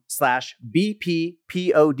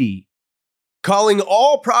 nreg.com/bppod. Calling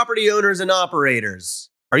all property owners and operators.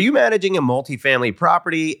 Are you managing a multifamily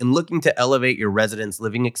property and looking to elevate your residents'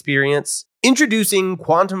 living experience? Introducing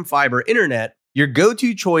Quantum Fiber Internet, your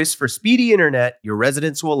go-to choice for speedy internet your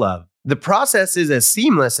residents will love. The process is as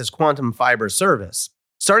seamless as Quantum Fiber service.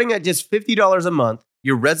 Starting at just $50 a month,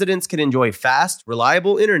 your residents can enjoy fast,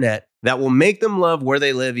 reliable internet that will make them love where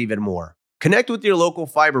they live even more. Connect with your local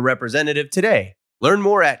fiber representative today. Learn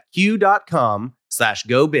more at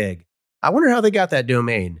q.com/go-big. I wonder how they got that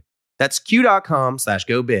domain. That's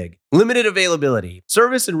q.com/go-big. Limited availability.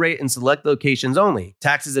 Service and rate in select locations only.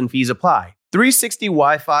 Taxes and fees apply. 360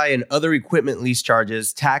 Wi-Fi and other equipment lease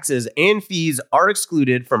charges, taxes, and fees are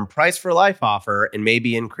excluded from Price for Life offer and may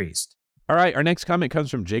be increased. All right, our next comment comes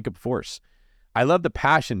from Jacob Force. I love the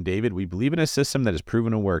passion, David. We believe in a system that has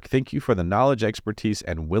proven to work. Thank you for the knowledge, expertise,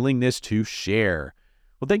 and willingness to share.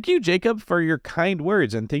 Well, thank you, Jacob, for your kind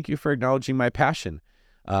words, and thank you for acknowledging my passion.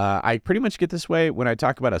 I pretty much get this way when I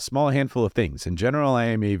talk about a small handful of things. In general, I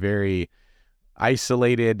am a very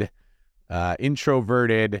isolated,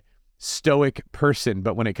 introverted, stoic person,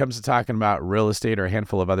 but when it comes to talking about real estate or a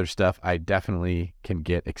handful of other stuff, I definitely can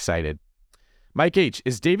get excited. Mike H.,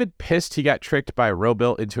 is David pissed he got tricked by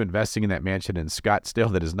Robuilt into investing in that mansion in Scottsdale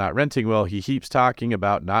that is not renting well? He keeps talking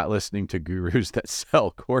about not listening to gurus that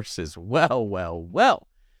sell courses. Well.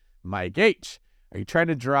 Mike H., are you trying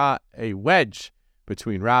to draw a wedge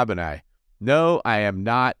between Rob and I? No, I am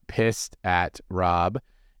not pissed at Rob.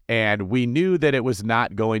 And we knew that it was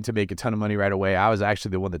not going to make a ton of money right away. I was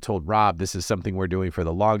actually the one that told Rob this is something we're doing for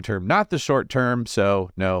the long term, not the short term. So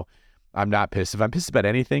no, I'm not pissed. If I'm pissed about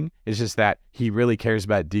anything, it's just that he really cares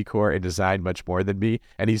about decor and design much more than me.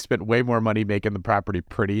 And he spent way more money making the property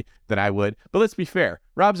pretty than I would. But let's be fair.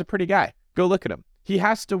 Rob's a pretty guy. Go look at him. He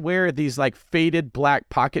has to wear these like faded black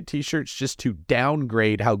pocket t-shirts just to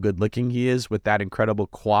downgrade how good looking he is with that incredible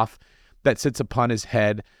coif that sits upon his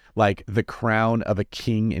head like the crown of a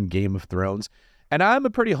king in Game of Thrones. And I'm a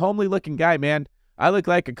pretty homely looking guy, man. I look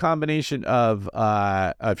like a combination of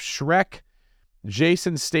Shrek,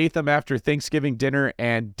 Jason Statham after Thanksgiving dinner,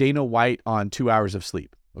 and Dana White on 2 hours of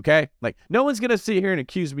sleep. Okay? Like, no one's going to sit here and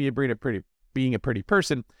accuse me of being a pretty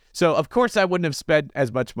person. So, of course, I wouldn't have spent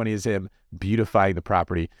as much money as him beautifying the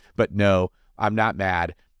property. But no, I'm not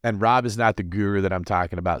mad. And Rob is not the guru that I'm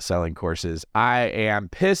talking about selling courses. I am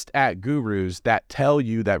pissed at gurus that tell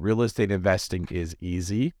you that real estate investing is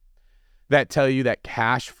easy, that tell you that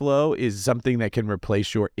cash flow is something that can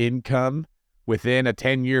replace your income within a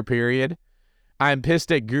 10-year period. I'm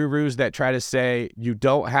pissed at gurus that try to say you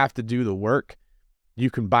don't have to do the work. You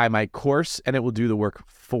can buy my course and it will do the work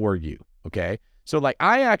for you, okay? So like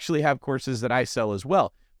I actually have courses that I sell as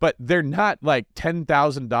well, but they're not like $10,000,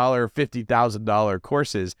 $50,000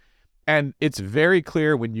 courses. And it's very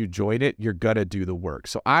clear when you join it, you're going to do the work.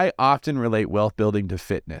 So I often relate wealth building to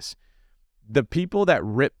fitness. The people that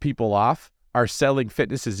rip people off are selling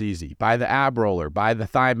fitness is easy. Buy the ab roller, buy the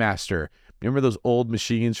Thigh Master. Remember those old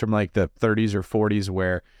machines from like the 30s or 40s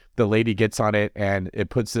where the lady gets on it and it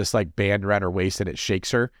puts this like band around her waist and it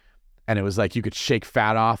shakes her? And it was like you could shake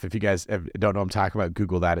fat off. If you guys don't know what I'm talking about,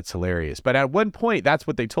 Google that. It's hilarious. But at one point, that's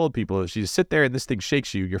what they told people. Is you sit there and this thing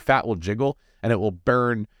shakes you, your fat will jiggle and it will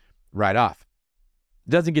burn right off.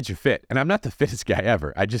 It doesn't get you fit. And I'm not the fittest guy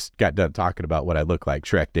ever. I just got done talking about what I look like,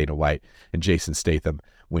 Shrek, Dana White, and Jason Statham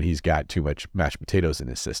when he's got too much mashed potatoes in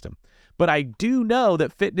his system. But I do know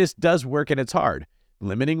that fitness does work and it's hard.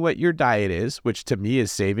 Limiting what your diet is, which to me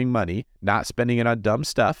is saving money, not spending it on dumb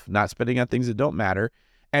stuff, not spending on things that don't matter,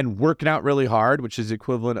 and working out really hard, which is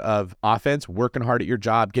equivalent of offense, working hard at your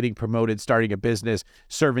job, getting promoted, starting a business,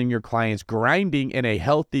 serving your clients, grinding in a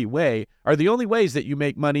healthy way are the only ways that you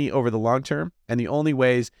make money over the long term and the only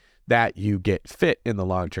ways that you get fit in the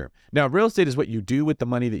long term. Now, real estate is what you do with the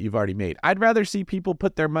money that you've already made. I'd rather see people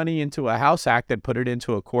put their money into a house hack than put it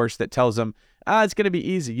into a course that tells them, it's going to be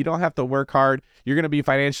easy. You don't have to work hard. You're going to be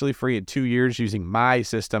financially free in 2 years using my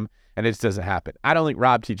system. And it just doesn't happen. I don't think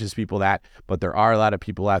Rob teaches people that, but there are a lot of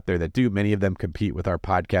people out there that do. Many of them compete with our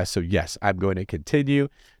podcast. So yes, I'm going to continue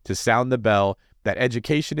to sound the bell that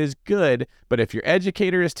education is good, but if your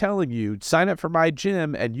educator is telling you, sign up for my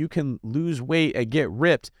gym and you can lose weight and get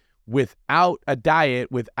ripped without a diet,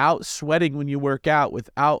 without sweating when you work out,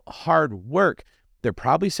 without hard work, they're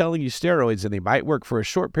probably selling you steroids and they might work for a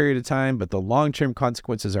short period of time, but the long-term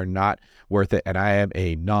consequences are not worth it. And I am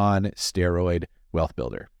a non-steroid wealth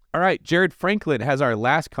builder. All right, Jared Franklin has our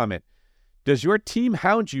last comment. Does your team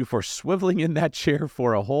hound you for swiveling in that chair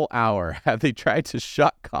for a whole hour? Have they tried to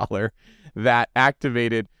shock collar that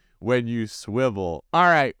activated when you swivel? All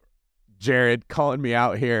right, Jared, calling me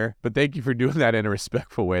out here, but thank you for doing that in a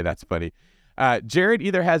respectful way. That's funny. Jared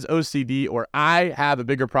either has OCD or I have a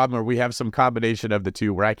bigger problem, or we have some combination of the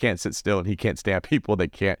two where I can't sit still and he can't stand people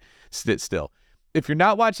that can't sit still. If you're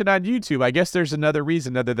not watching on YouTube, I guess there's another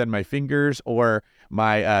reason other than my fingers or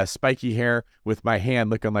my spiky hair with my hand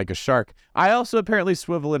looking like a shark. I also apparently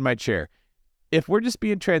swivel in my chair. If we're just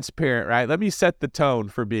being transparent, right, let me set the tone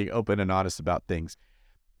for being open and honest about things.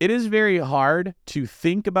 It is very hard to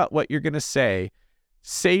think about what you're going to say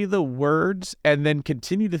the words, and then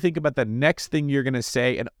continue to think about the next thing you're going to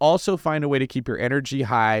say, and also find a way to keep your energy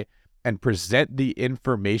high and present the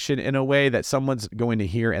information in a way that someone's going to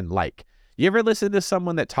hear and like. You ever listen to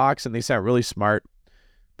someone that talks and they sound really smart,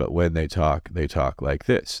 but when they talk like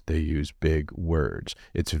this. They use big words.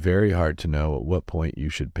 It's very hard to know at what point you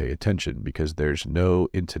should pay attention because there's no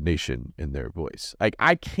intonation in their voice. Like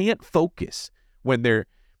I can't focus when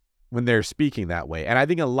they're speaking that way. And I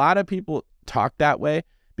think a lot of people talk that way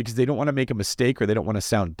because they don't want to make a mistake or they don't want to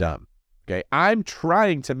sound dumb. Okay. I'm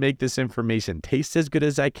trying to make this information taste as good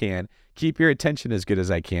as I can, keep your attention as good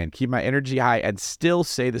as I can, keep my energy high, and still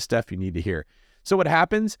say the stuff you need to hear. So what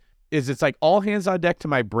happens is it's like all hands on deck to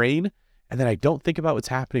my brain, and then I don't think about what's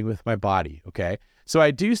happening with my body. Okay. So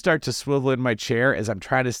I do start to swivel in my chair as I'm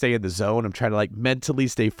trying to stay in the zone. I'm trying to like mentally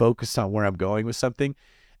stay focused on where I'm going with something.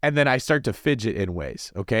 And then I start to fidget in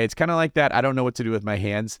ways, okay? It's kind of like that I don't know what to do with my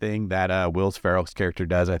hands thing that Will Ferrell's character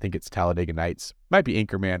does. I think it's Talladega Nights. Might be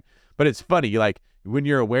Anchorman. But it's funny, like when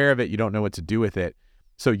you're aware of it, you don't know what to do with it.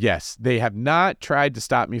 So yes, they have not tried to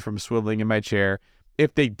stop me from swiveling in my chair.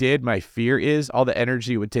 If they did, my fear is all the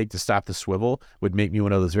energy it would take to stop the swivel would make me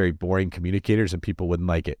one of those very boring communicators and people wouldn't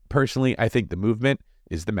like it. Personally, I think the movement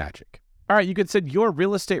is the magic. All right, you can send your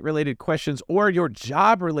real estate related questions or your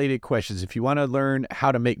job related questions if you want to learn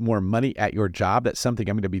how to make more money at your job. That's something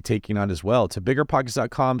I'm going to be taking on as well to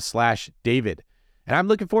biggerpockets.com/David. And I'm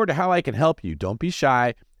looking forward to how I can help you. Don't be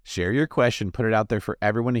shy. Share your question. Put it out there for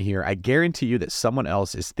everyone to hear. I guarantee you that someone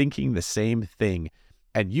else is thinking the same thing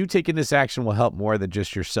And you taking this action will help more than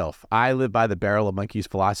just yourself. I live by the barrel of monkeys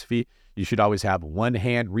philosophy. You should always have one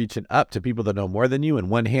hand reaching up to people that know more than you and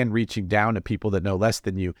one hand reaching down to people that know less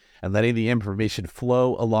than you, and letting the information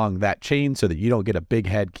flow along that chain so that you don't get a big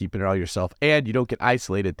head keeping it all yourself and you don't get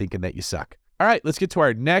isolated thinking that you suck. All right, let's get to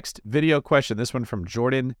our next video question. This one from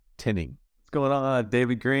Jordan Tinning. What's going on,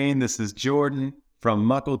 David Greene? This is Jordan from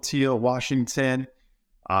Mukilteo, Washington.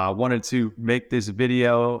 Wanted to make this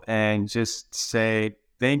video and just say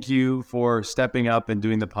thank you for stepping up and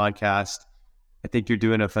doing the podcast. I think you're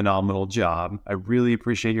doing a phenomenal job. I really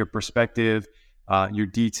appreciate your perspective, your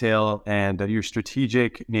detail, and your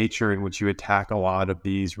strategic nature in which you attack a lot of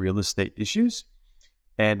these real estate issues.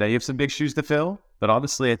 And you have some big shoes to fill, but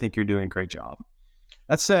honestly, I think you're doing a great job.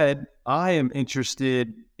 That said, I am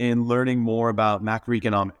interested in learning more about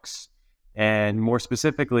macroeconomics and more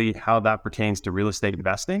specifically how that pertains to real estate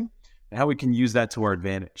investing and how we can use that to our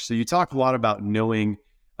advantage. So you talk a lot about knowing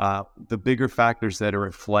the bigger factors that are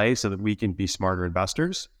at play so that we can be smarter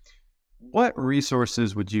investors. What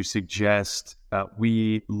resources would you suggest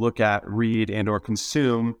we look at, read, and or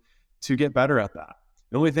consume to get better at that?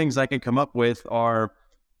 The only things I can come up with are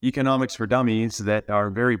economics for dummies that are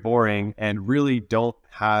very boring and really don't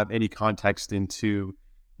have any context into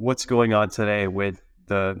what's going on today with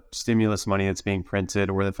the stimulus money that's being printed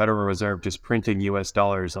or the Federal Reserve just printing US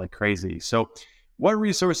dollars like crazy. So what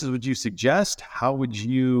resources would you suggest? How would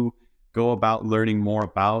you go about learning more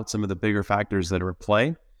about some of the bigger factors that are at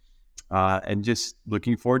play? And just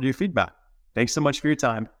looking forward to your feedback. Thanks so much for your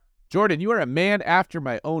time. Jordan, you are a man after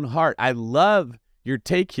my own heart. I love your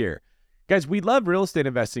take here. Guys, we love real estate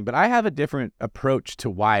investing, but I have a different approach to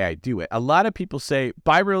why I do it. A lot of people say,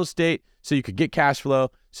 buy real estate so you could get cash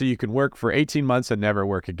flow, so you can work for 18 months and never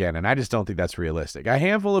work again. And I just don't think that's realistic. A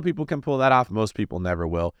handful of people can pull that off. Most people never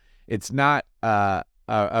will. It's not a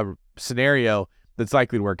scenario that's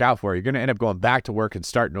likely to work out for you. You're going to end up going back to work and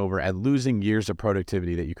starting over and losing years of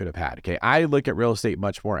productivity that you could have had. Okay, I look at real estate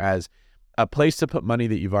much more as a place to put money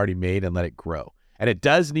that you've already made and let it grow. And it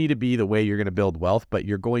does need to be the way you're going to build wealth, but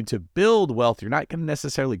you're going to build wealth. You're not going to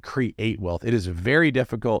necessarily create wealth. It is very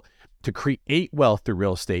difficult to create wealth through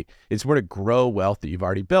real estate. It's more to grow wealth that you've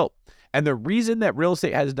already built. And the reason that real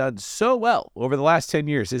estate has done so well over the last 10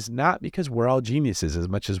 years is not because we're all geniuses as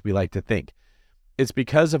much as we like to think. It's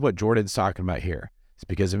because of what Jordan's talking about here. It's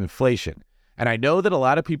because of inflation. And I know that a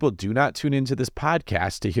lot of people do not tune into this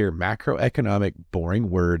podcast to hear macroeconomic boring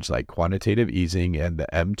words like quantitative easing and the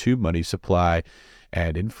M2 money supply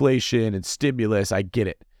and inflation and stimulus. I get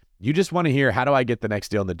it. You just want to hear, how do I get the next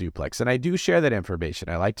deal in the duplex? And I do share that information.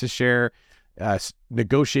 I like to share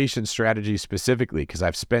negotiation strategies specifically because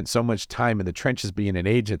I've spent so much time in the trenches being an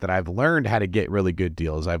agent that I've learned how to get really good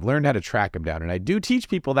deals. I've learned how to track them down. And I do teach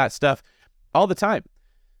people that stuff all the time.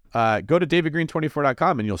 Go to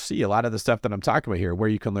davidgreen24.com and you'll see a lot of the stuff that I'm talking about here where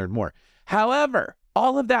you can learn more. However,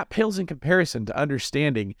 all of that pales in comparison to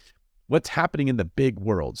understanding what's happening in the big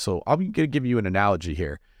world. So I'm going to give you an analogy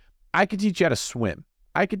here. I could teach you how to swim.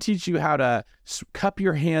 I could teach you how to cup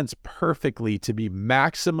your hands perfectly to be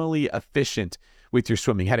maximally efficient with your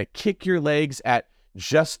swimming, how to kick your legs at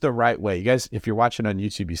just the right way. You guys, if you're watching on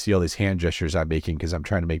YouTube, you see all these hand gestures I'm making because I'm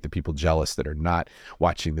trying to make the people jealous that are not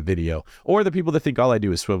watching the video or the people that think all I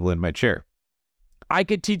do is swivel in my chair. I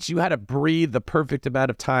could teach you how to breathe the perfect amount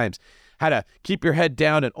of times, how to keep your head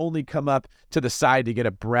down and only come up to the side to get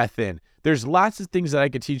a breath in. There's lots of things that I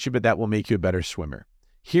could teach you, but that will make you a better swimmer.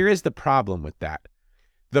 Here is the problem with that.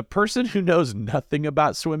 The person who knows nothing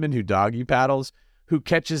about swimming, who doggy paddles, who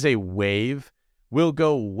catches a wave, will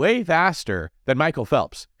go way faster than Michael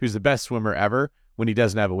Phelps, who's the best swimmer ever when he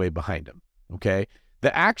doesn't have a wave behind him, okay?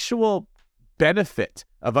 The actual benefit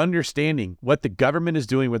of understanding what the government is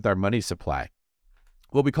doing with our money supply,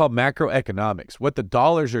 what we call macroeconomics, what the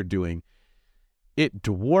dollars are doing, it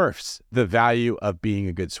dwarfs the value of being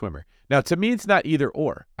a good swimmer. Now, to me, it's not either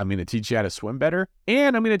or. I'm going to teach you how to swim better,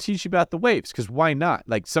 and I'm going to teach you about the waves, because why not?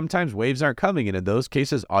 Like, sometimes waves aren't coming, and in those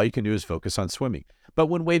cases, all you can do is focus on swimming. But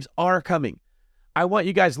when waves are coming, I want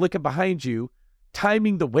you guys looking behind you,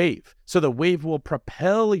 timing the wave, so the wave will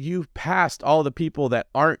propel you past all the people that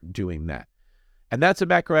aren't doing that. And that's what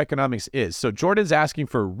macroeconomics is. So Jordan's asking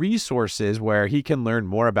for resources where he can learn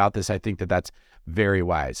more about this. I think that that's very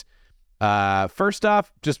wise. First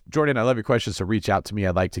off, just Jordan, I love your questions, so reach out to me.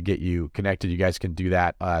 I'd like to get you connected. You guys can do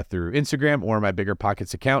that through Instagram or my Bigger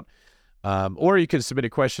Pockets account. Or you can submit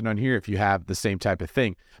a question on here if you have the same type of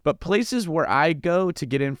thing. But places where I go to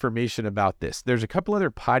get information about this, there's a couple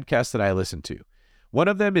other podcasts that I listen to. One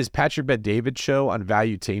of them is Patrick Bet-David's show on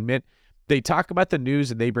Valuetainment. They talk about the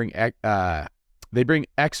news and they bring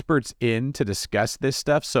experts in to discuss this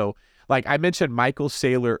stuff. So Like I mentioned Michael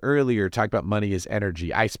Saylor earlier, talking about money is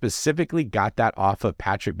energy. I specifically got that off of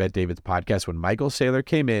Patrick Bet-David's podcast. When Michael Saylor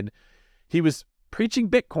came in, he was preaching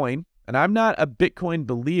Bitcoin, and I'm not a Bitcoin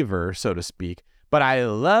believer, so to speak, but I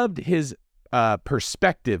loved his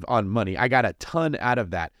perspective on money. I got a ton out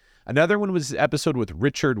of that. Another one was an episode with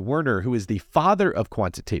Richard Werner, who is the father of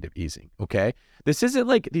quantitative easing, okay? This isn't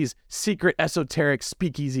like these secret esoteric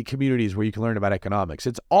speakeasy communities where you can learn about economics.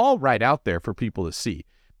 It's all right out there for people to see.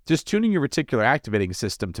 Just tuning your reticular activating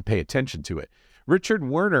system to pay attention to it. Richard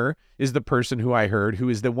Werner is the person who I heard who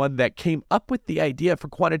is the one that came up with the idea for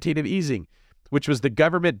quantitative easing, which was the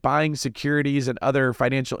government buying securities and other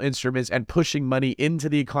financial instruments and pushing money into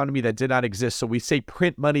the economy that did not exist. So we say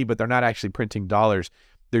print money, but they're not actually printing dollars.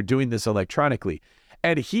 They're doing this electronically.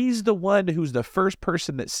 And he's the one who's the first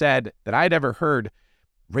person that said that I'd ever heard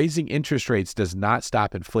raising interest rates does not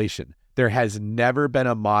stop inflation. There has never been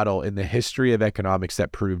a model in the history of economics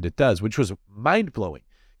that proved it does, which was mind-blowing.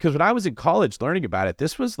 Because when I was in college learning about it,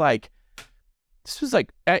 this was like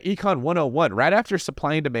at Econ 101, right after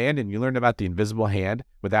supply and demand, and you learned about the invisible hand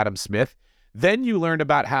with Adam Smith. Then you learned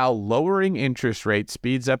about how lowering interest rates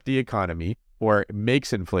speeds up the economy or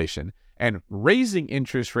makes inflation, and raising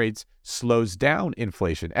interest rates slows down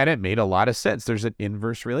inflation. And it made a lot of sense. There's an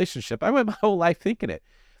inverse relationship. I went my whole life thinking it.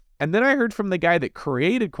 And then I heard from the guy that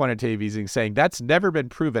created quantitative easing saying that's never been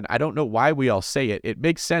proven. I don't know why we all say it. It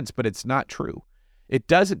makes sense, but it's not true. It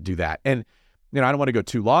doesn't do that. And I don't want to go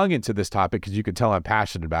too long into this topic because you can tell I'm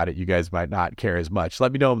passionate about it. You guys might not care as much.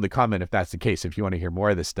 Let me know in the comment if that's the case, if you want to hear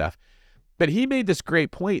more of this stuff. But he made this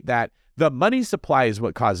great point that the money supply is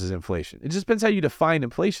what causes inflation. It just depends how you define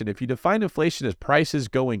inflation. If you define inflation as prices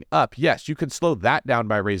going up, yes, you can slow that down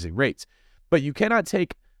by raising rates. But you cannot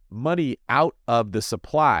take money out of the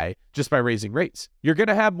supply just by raising rates. You're going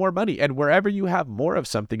to have more money. And wherever you have more of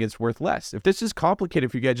something, it's worth less. If this is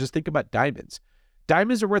complicated for you guys, just think about diamonds.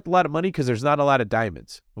 Diamonds are worth a lot of money because there's not a lot of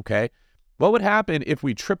diamonds, okay? What would happen if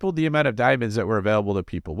we tripled the amount of diamonds that were available to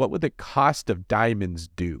people? What would the cost of diamonds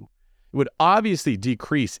do? It would obviously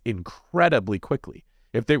decrease incredibly quickly.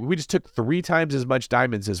 If we just took 3 times as much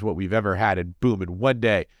diamonds as what we've ever had, and boom, in one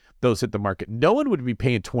day, those hit the market. No one would be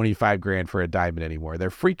paying 25 grand for a diamond anymore. They're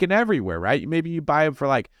freaking everywhere, right? Maybe you buy them for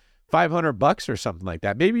like $500 or something like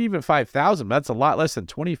that. Maybe even 5,000. That's a lot less than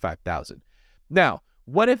 25,000. Now,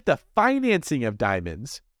 what if the financing of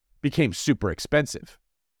diamonds became super expensive?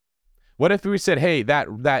 What if we said, hey, that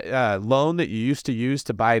loan that you used to use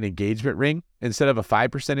to buy an engagement ring, instead of a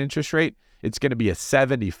 5% interest rate, it's going to be a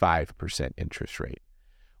 75% interest rate.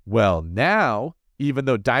 Well, now, even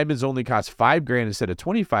though diamonds only cost 5 grand instead of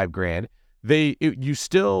 25 grand, they'd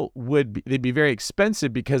be very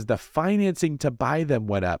expensive because the financing to buy them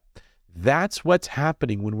went up. That's what's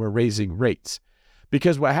happening when we're raising rates.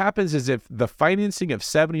 Because what happens is if the financing of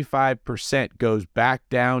 75% goes back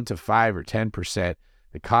down to 5 or 10%,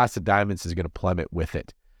 the cost of diamonds is going to plummet with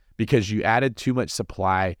it because you added too much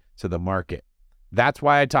supply to the market. That's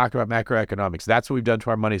why I talk about macroeconomics. That's what we've done to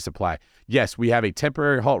our money supply. Yes, we have a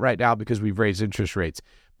temporary halt right now because we've raised interest rates,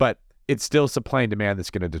 but it's still supply and demand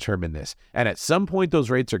that's going to determine this. And at some point, those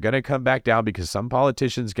rates are going to come back down because some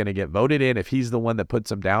politician's going to get voted in if he's the one that puts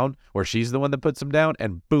them down or she's the one that puts them down.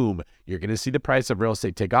 And boom, you're going to see the price of real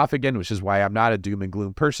estate take off again, which is why I'm not a doom and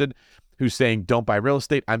gloom person who's saying don't buy real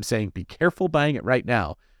estate. I'm saying be careful buying it right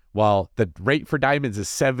now while the rate for diamonds is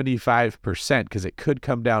 75% because it could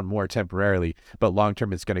come down more temporarily, but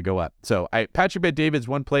long-term it's going to go up. So Patrick Bet-David's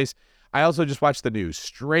one place. I also just watch the news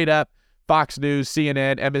straight up. Fox News,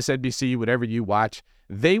 CNN, MSNBC, whatever you watch,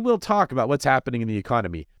 they will talk about what's happening in the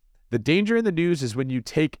economy. The danger in the news is when you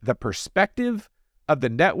take the perspective of the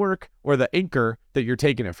network or the anchor that you're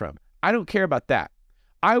taking it from. I don't care about that.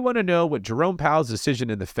 I want to know what Jerome Powell's decision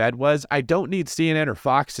in the Fed was. I don't need CNN or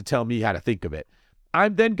Fox to tell me how to think of it.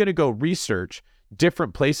 I'm then going to go research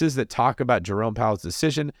different places that talk about Jerome Powell's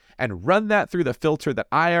decision and run that through the filter that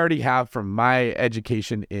I already have from my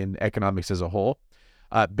education in economics as a whole.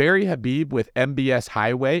 Barry Habib with MBS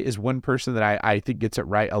Highway is one person that I think gets it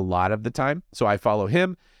right a lot of the time. So I follow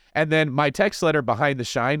him. And then my text letter, Behind the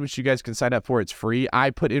Shine, which you guys can sign up for, it's free. I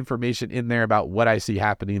put information in there about what I see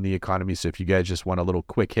happening in the economy. So if you guys just want a little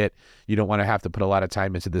quick hit, you don't want to have to put a lot of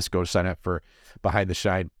time into this, go sign up for Behind the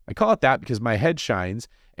Shine. I call it that because my head shines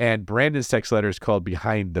and Brandon's text letter is called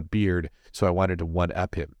Behind the Beard. So I wanted to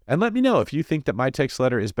one-up him. And let me know if you think that my text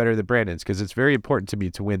letter is better than Brandon's because it's very important to me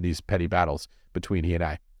to win these petty battles between he and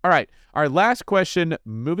I. All right, our last question,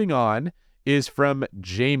 moving on, is from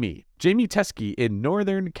Jamie. Jamie Teskey in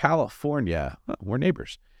Northern California. Oh, we're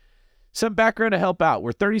neighbors. Some background to help out.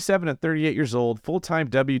 We're 37 and 38 years old, full-time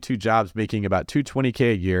W-2 jobs making about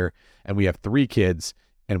 $220K a year, and we have 3 kids.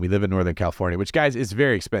 and we live in Northern California, which, guys, is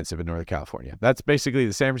very expensive in Northern California. That's basically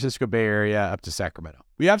the San Francisco Bay Area up to Sacramento.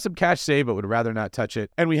 We have some cash saved, but would rather not touch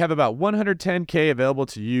it. And we have about $110K available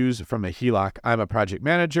to use from a HELOC. I'm a project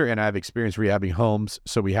manager, and I have experience rehabbing homes,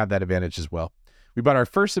 so we have that advantage as well. We bought our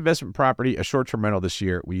first investment property, a short-term rental this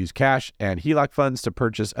year. We use cash and HELOC funds to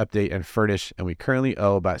purchase, update, and furnish, and we currently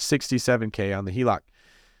owe about $67K on the HELOC.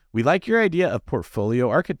 We like your idea of portfolio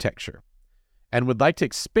architecture and would like to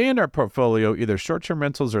expand our portfolio, either short-term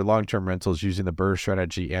rentals or long-term rentals, using the BRRRR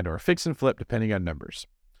strategy and or fix and flip, depending on numbers,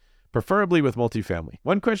 preferably with multifamily.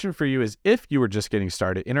 One question for you is, if you were just getting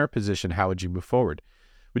started in our position, how would you move forward?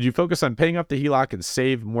 Would you focus on paying off the HELOC and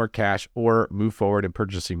save more cash, or move forward and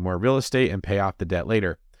purchasing more real estate and pay off the debt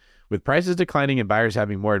later? With prices declining and buyers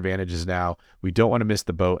having more advantages now, we don't want to miss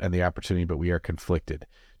the boat and the opportunity, but we are conflicted.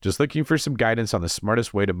 Just looking for some guidance on the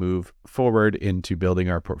smartest way to move forward into building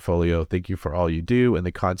our portfolio. Thank you for all you do and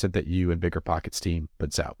the content that you and Bigger Pockets team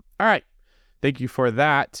puts out. All right. Thank you for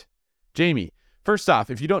that, Jamie. First off,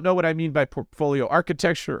 if you don't know what I mean by portfolio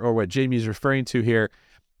architecture or what Jamie is referring to here,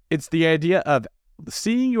 it's the idea of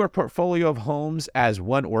seeing your portfolio of homes as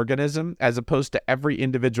one organism as opposed to every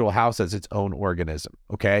individual house as its own organism,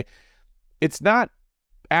 okay? It's not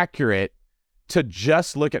accurate to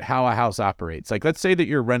just look at how a house operates. Like, let's say that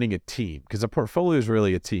you're running a team, because a portfolio is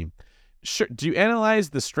really a team. Sure. Do you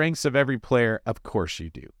analyze the strengths of every player? Of course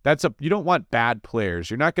you do. You don't want bad players.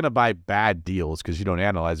 You're not going to buy bad deals because you don't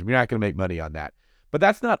analyze them. You're not going to make money on that. But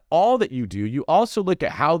that's not all that you do. You also look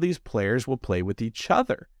at how these players will play with each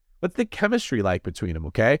other. What's the chemistry like between them,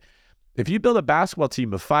 okay? If you build a basketball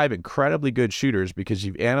team of 5 incredibly good shooters because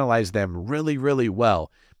you've analyzed them really, really well,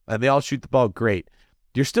 and they all shoot the ball great,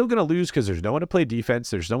 you're still going to lose because there's no one to play defense.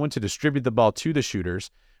 There's no one to distribute the ball to the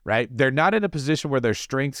shooters, right? They're not in a position where their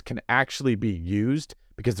strengths can actually be used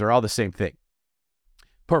because they're all the same thing.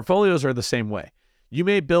 Portfolios are the same way. You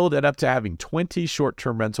may build it up to having 20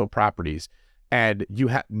 short-term rental properties, and you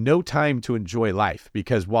have no time to enjoy life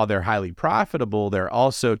because while they're highly profitable, they're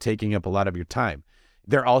also taking up a lot of your time.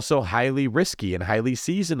 They're also highly risky and highly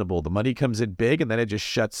seasonable. The money comes in big and then it just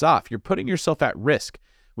shuts off. You're putting yourself at risk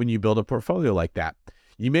when you build a portfolio like that.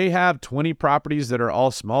 You may have 20 properties that are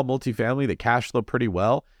all small multifamily that cash flow pretty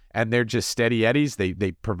well, and they're just steady eddies. They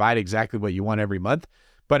provide exactly what you want every month.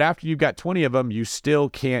 But after you've got 20 of them, you still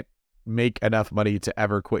can't make enough money to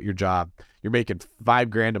ever quit your job. You're making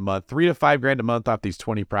 $5,000 a month, $3,000 to $5,000 a month off these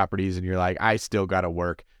 20 properties, and you're like, I still got to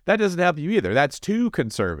work. That doesn't help you either. That's too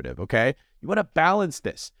conservative, okay? You want to balance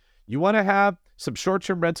this. You want to have some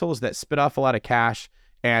short-term rentals that spit off a lot of cash,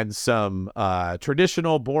 and some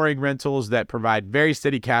traditional boring rentals that provide very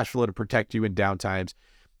steady cash flow to protect you in downtimes.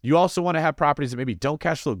 You also want to have properties that maybe don't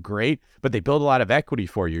cash flow great, but they build a lot of equity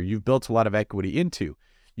for you. You've built a lot of equity into.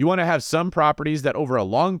 You want to have some properties that over a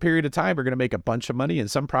long period of time are going to make a bunch of money, and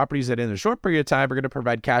some properties that in a short period of time are going to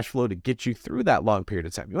provide cash flow to get you through that long period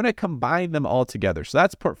of time. You want to combine them all together. So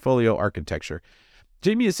that's portfolio architecture.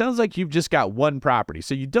 Jamie, it sounds like you've just got one property,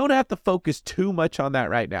 so you don't have to focus too much on that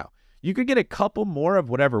right now. You could get a couple more of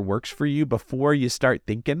whatever works for you before you start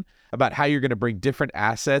thinking about how you're going to bring different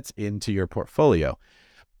assets into your portfolio.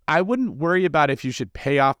 I wouldn't worry about if you should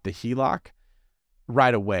pay off the HELOC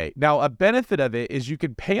right away. Now, a benefit of it is you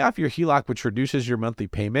can pay off your HELOC, which reduces your monthly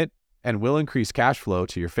payment and will increase cash flow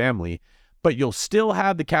to your family, but you'll still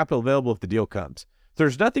have the capital available if the deal comes.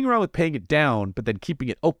 There's nothing wrong with paying it down, but then keeping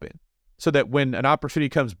it open so that when an opportunity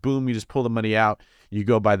comes, boom, you just pull the money out, you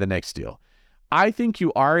go buy the next deal. I think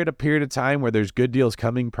you are at a period of time where there's good deals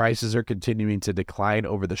coming. Prices are continuing to decline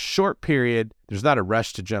over the short period. There's not a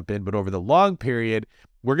rush to jump in, but over the long period,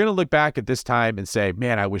 we're going to look back at this time and say,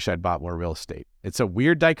 man, I wish I'd bought more real estate. It's a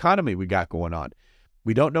weird dichotomy we got going on.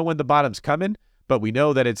 We don't know when the bottom's coming, but we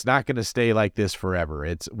know that it's not going to stay like this forever.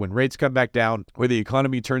 It's when rates come back down, where the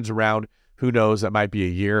economy turns around, who knows? That might be a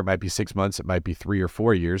year, it might be 6 months, it might be 3 or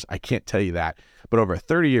 4 years. I can't tell you that. But over a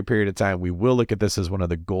 30-year period of time, we will look at this as one of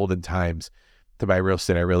the golden times to buy real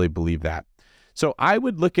estate. I really believe that. So I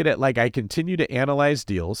would look at it like I continue to analyze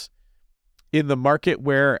deals in the market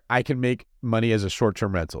where I can make money as a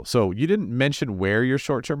short-term rental. So you didn't mention where your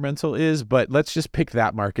short-term rental is, but let's just pick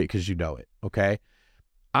that market because you know it, okay?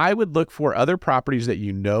 I would look for other properties that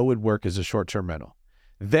you know would work as a short-term rental.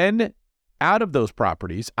 Then out of those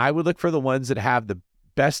properties, I would look for the ones that have the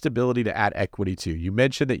best ability to add equity to. You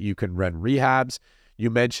mentioned that you can run rehabs. You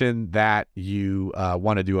mentioned that you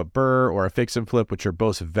want to do a BRRRR or a fix and flip, which are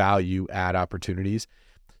both value add opportunities.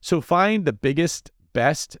 So find the biggest,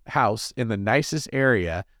 best house in the nicest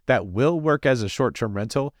area that will work as a short-term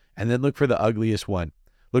rental, and then look for the ugliest one.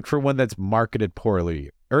 Look for one that's marketed poorly.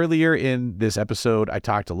 Earlier in this episode, I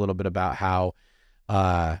talked a little bit about how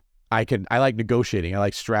I like negotiating. I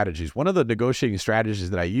like strategies. One of the negotiating strategies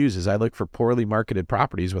that I use is I look for poorly marketed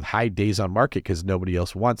properties with high days on market because nobody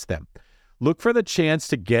else wants them. Look for the chance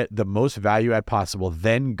to get the most value add possible,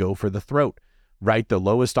 then go for the throat. Write the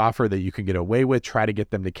lowest offer that you can get away with. Try to get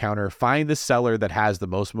them to counter. Find the seller that has the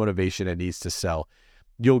most motivation and needs to sell.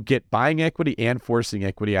 You'll get buying equity and forcing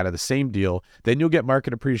equity out of the same deal. Then you'll get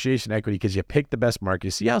market appreciation equity because you pick the best market.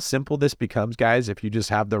 You see how simple this becomes, guys, if you just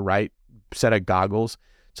have the right set of goggles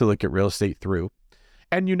to look at real estate through.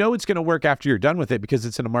 And you know it's going to work after you're done with it because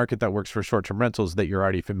it's in a market that works for short-term rentals that you're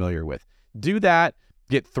already familiar with. Do that.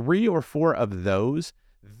 Get 3 or 4 of those.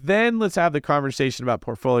 Then let's have the conversation about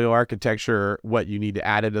portfolio architecture, what you need to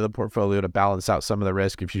add into the portfolio to balance out some of the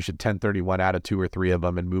risk, if you should 1031 out of 2 or 3 of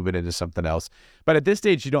them and move it into something else. But at this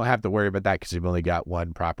stage, you don't have to worry about that because you've only got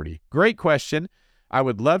one property. Great question. I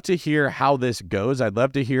would love to hear how this goes. I'd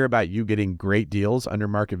love to hear about you getting great deals under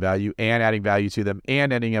market value and adding value to them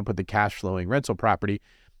and ending up with the cash flowing rental property.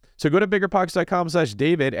 So go to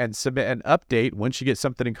biggerpockets.com/David and submit an update once you get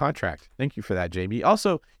something in contract. Thank you for that, Jamie.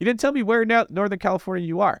 Also, you didn't tell me where in Northern California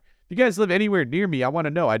you are. If you guys live anywhere near me, I want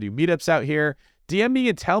to know. I do meetups out here. DM me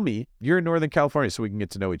and tell me you're in Northern California so we can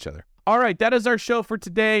get to know each other. All right, that is our show for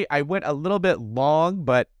today. I went a little bit long,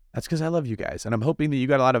 but that's because I love you guys. And I'm hoping that you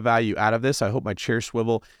got a lot of value out of this. I hope my chair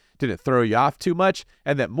swivel didn't throw you off too much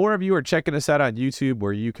and that more of you are checking us out on YouTube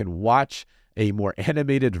where you can watch a more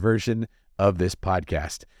animated version of this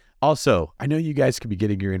podcast. Also, I know you guys could be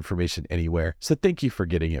getting your information anywhere, so thank you for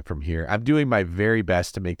getting it from here. I'm doing my very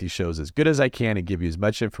best to make these shows as good as I can and give you as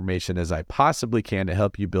much information as I possibly can to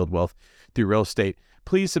help you build wealth through real estate.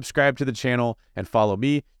 Please subscribe to the channel and follow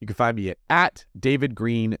me. You can find me at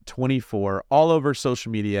DavidGreene24 all over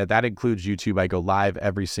social media. That includes YouTube. I go live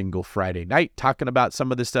every single Friday night talking about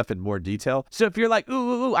some of this stuff in more detail. So if you're like,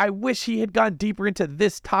 ooh, I wish he had gone deeper into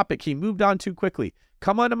this topic, he moved on too quickly,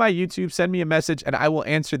 come onto my YouTube, send me a message, and I will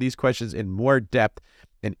answer these questions in more depth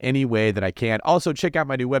in any way that I can. Also, check out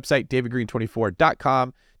my new website,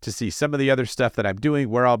 davidgreen24.com, to see some of the other stuff that I'm doing,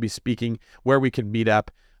 where I'll be speaking, where we can meet up.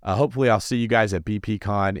 Hopefully, I'll see you guys at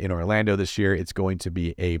BPCon in Orlando this year. It's going to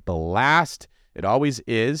be a blast. It always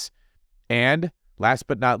is. And last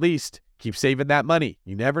but not least, keep saving that money.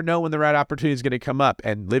 You never know when the right opportunity is going to come up.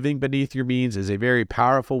 And living beneath your means is a very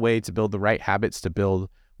powerful way to build the right habits to build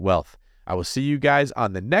wealth. I will see you guys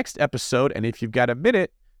on the next episode. And if you've got a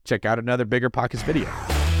minute, check out another Bigger Pockets video.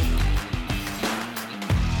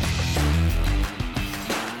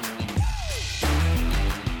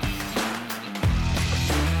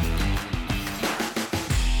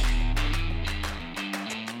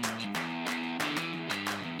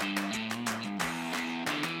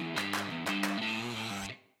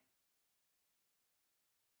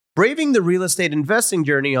 Braving the real estate investing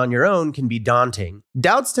journey on your own can be daunting.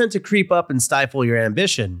 Doubts tend to creep up and stifle your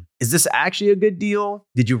ambition. Is this actually a good deal?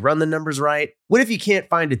 Did you run the numbers right? What if you can't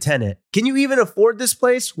find a tenant? Can you even afford this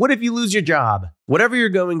place? What if you lose your job? Whatever you're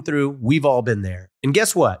going through, we've all been there. And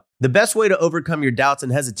guess what? The best way to overcome your doubts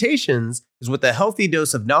and hesitations is with a healthy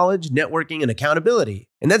dose of knowledge, networking, and accountability.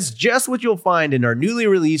 And that's just what you'll find in our newly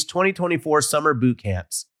released 2024 summer boot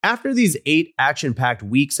camps. After these 8 action-packed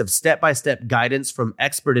weeks of step-by-step guidance from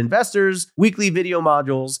expert investors, weekly video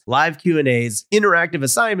modules, live Q&As, interactive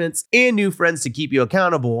assignments, and new friends to keep you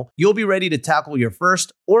accountable, you'll be ready to tackle your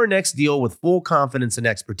first or next deal with full confidence and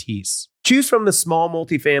expertise. Choose from the small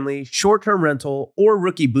multifamily, short-term rental, or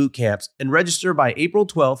rookie boot camps and register by April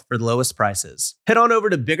 12th for the lowest prices. Head on over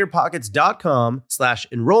to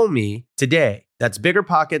biggerpockets.com/enrollme today. That's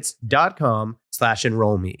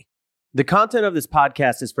biggerpockets.com/enrollme. The content of this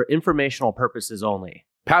podcast is for informational purposes only.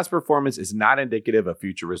 Past performance is not indicative of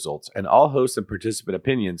future results, and all host and participant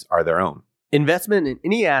opinions are their own. Investment in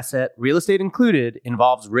any asset, real estate included,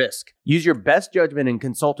 involves risk. Use your best judgment and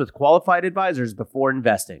consult with qualified advisors before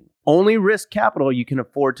investing. Only risk capital you can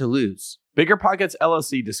afford to lose. Bigger Pockets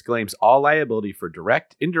LLC disclaims all liability for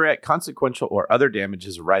direct, indirect, consequential, or other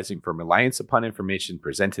damages arising from reliance upon information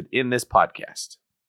presented in this podcast.